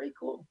 that's very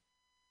cool.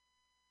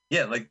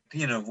 Yeah, like,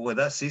 you know, with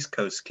us East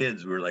Coast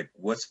kids, we're like,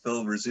 what's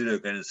Phil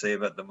Rizzuto going to say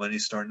about the Money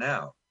Store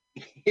now?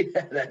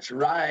 Yeah, that's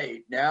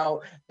right. Now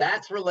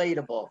that's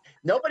relatable.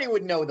 Nobody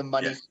would know the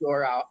Money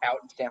Store out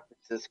in San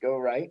Francisco,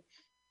 right?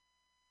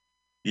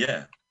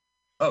 Yeah.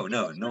 Oh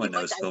no, no one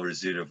knows Phil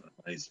Rizzuto.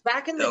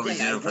 Back in the day,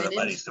 Rizzuto for the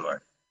Money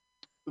Store.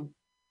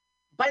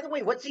 By the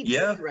way, what's he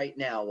doing right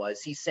now?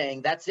 Was he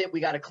saying that's it? We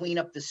got to clean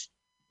up this.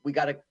 We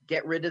got to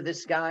get rid of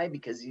this guy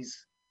because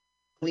he's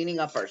cleaning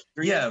up our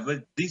streets. Yeah,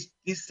 but these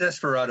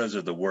desperados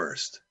are the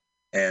worst,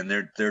 and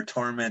they're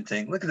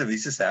tormenting. Look at him;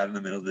 he's just out in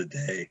the middle of the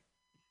day.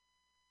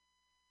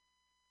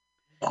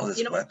 All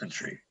this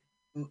weaponry.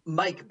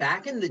 Mike,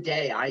 back in the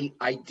day,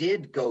 I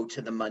did go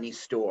to the Money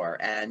Store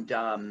and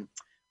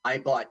I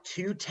bought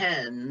 2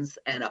 10s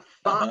and a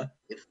 5.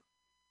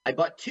 I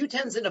bought 2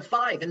 10s and a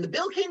 5, and the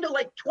bill came to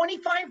like $25.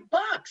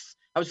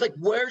 I was like,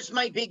 "Where's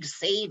my big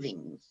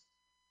savings?"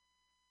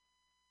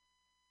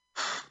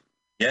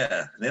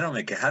 Yeah, they don't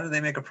make it. How do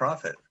they make a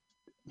profit?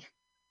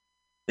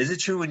 Is it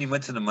true when you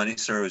went to the Money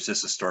Store, it was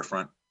just a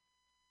storefront?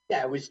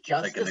 Yeah, it was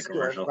just a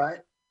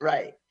storefront,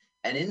 right?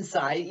 And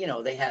inside, you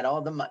know, they had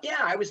all the money. Yeah,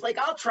 I was like,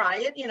 I'll try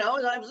it, you know.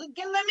 And I was like,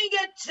 let me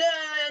get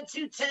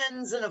 2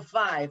 10s and a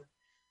 5.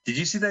 Did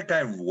you see that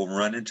guy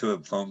run into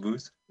a phone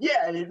booth?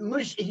 Yeah, and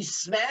he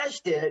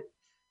smashed it.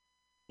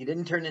 He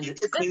didn't turn into. Is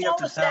this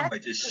all a set?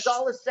 This is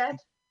all a set?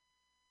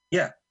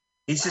 Yeah,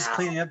 he's just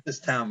cleaning up this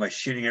town by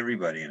shooting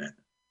everybody in it.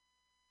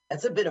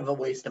 That's a bit of a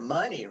waste of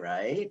money,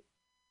 right?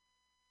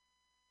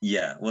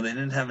 Yeah, well, they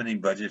didn't have any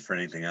budget for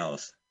anything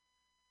else.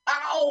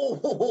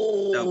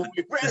 Ow! No,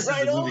 we ran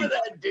right over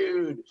that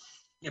dude.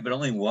 Yeah, but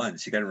only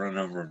once. You got to run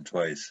over him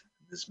twice.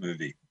 This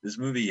movie,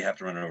 you have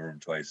to run over him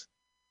twice.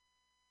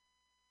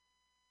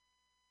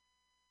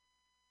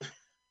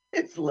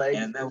 It's like,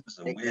 and that was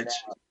a witch.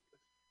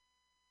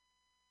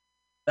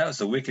 That was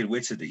the Wicked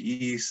Witch of the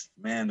East.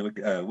 Man,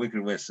 the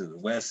Wicked Witch of the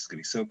West is gonna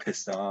be so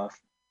pissed off.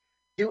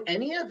 Do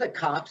any of the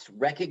cops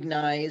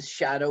recognize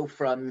Shadow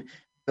from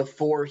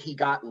before he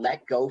got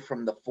let go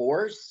from the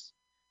force?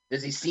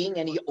 Is he seeing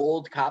any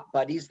old cop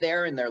buddies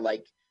there, and they're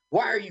like,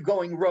 "Why are you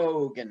going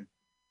rogue?" And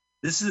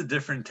this is a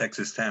different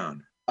Texas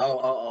town.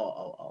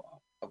 Oh.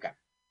 Okay.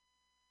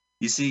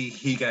 You see,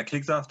 he got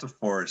kicked off the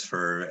force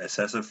for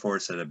excessive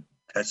force at a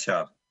pet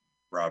shop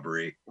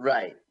robbery.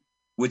 Right.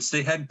 Which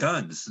they had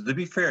guns. To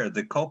be fair,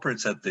 the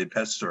culprits at the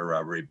pet store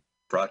robbery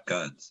brought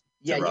guns.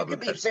 Yeah, you can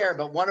be fair,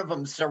 but one of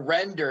them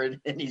surrendered,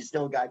 and he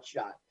still got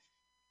shot.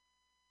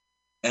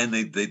 And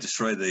they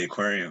destroyed the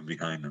aquarium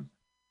behind them.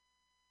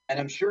 And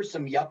I'm sure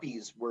some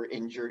yuppies were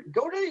injured.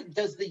 Go to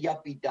Does the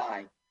Yuppie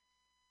Die?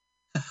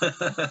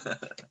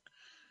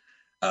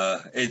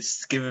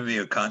 It's giving me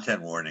a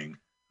content warning.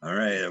 All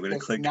right, I'm going to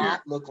click here. Does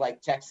not look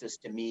like Texas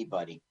to me,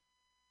 buddy.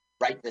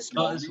 Right this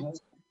moment.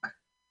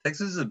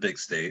 Texas is a big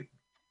state.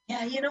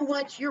 Yeah, you know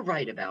what? You're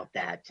right about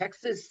that.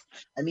 Texas,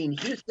 I mean,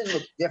 Houston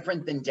looks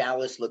different than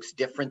Dallas, looks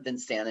different than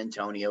San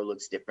Antonio,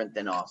 looks different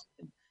than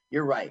Austin.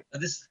 You're right.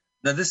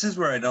 Now this is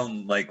where I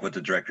don't like what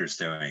the director's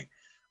doing.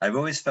 I've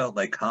always felt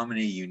like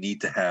comedy, you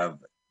need to have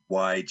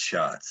wide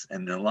shots,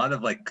 and a lot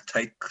of like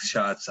tight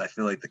shots, I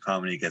feel like the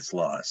comedy gets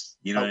lost.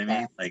 You know what I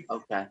mean? Like,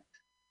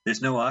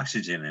 There's no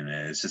oxygen in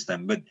it. It's just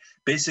them. But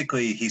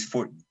basically,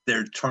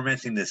 they're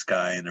tormenting this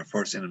guy and they're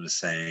forcing him to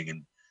sing.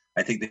 And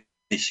I think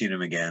they shoot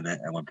him again at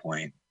one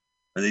point,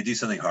 or they do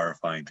something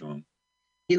horrifying to him.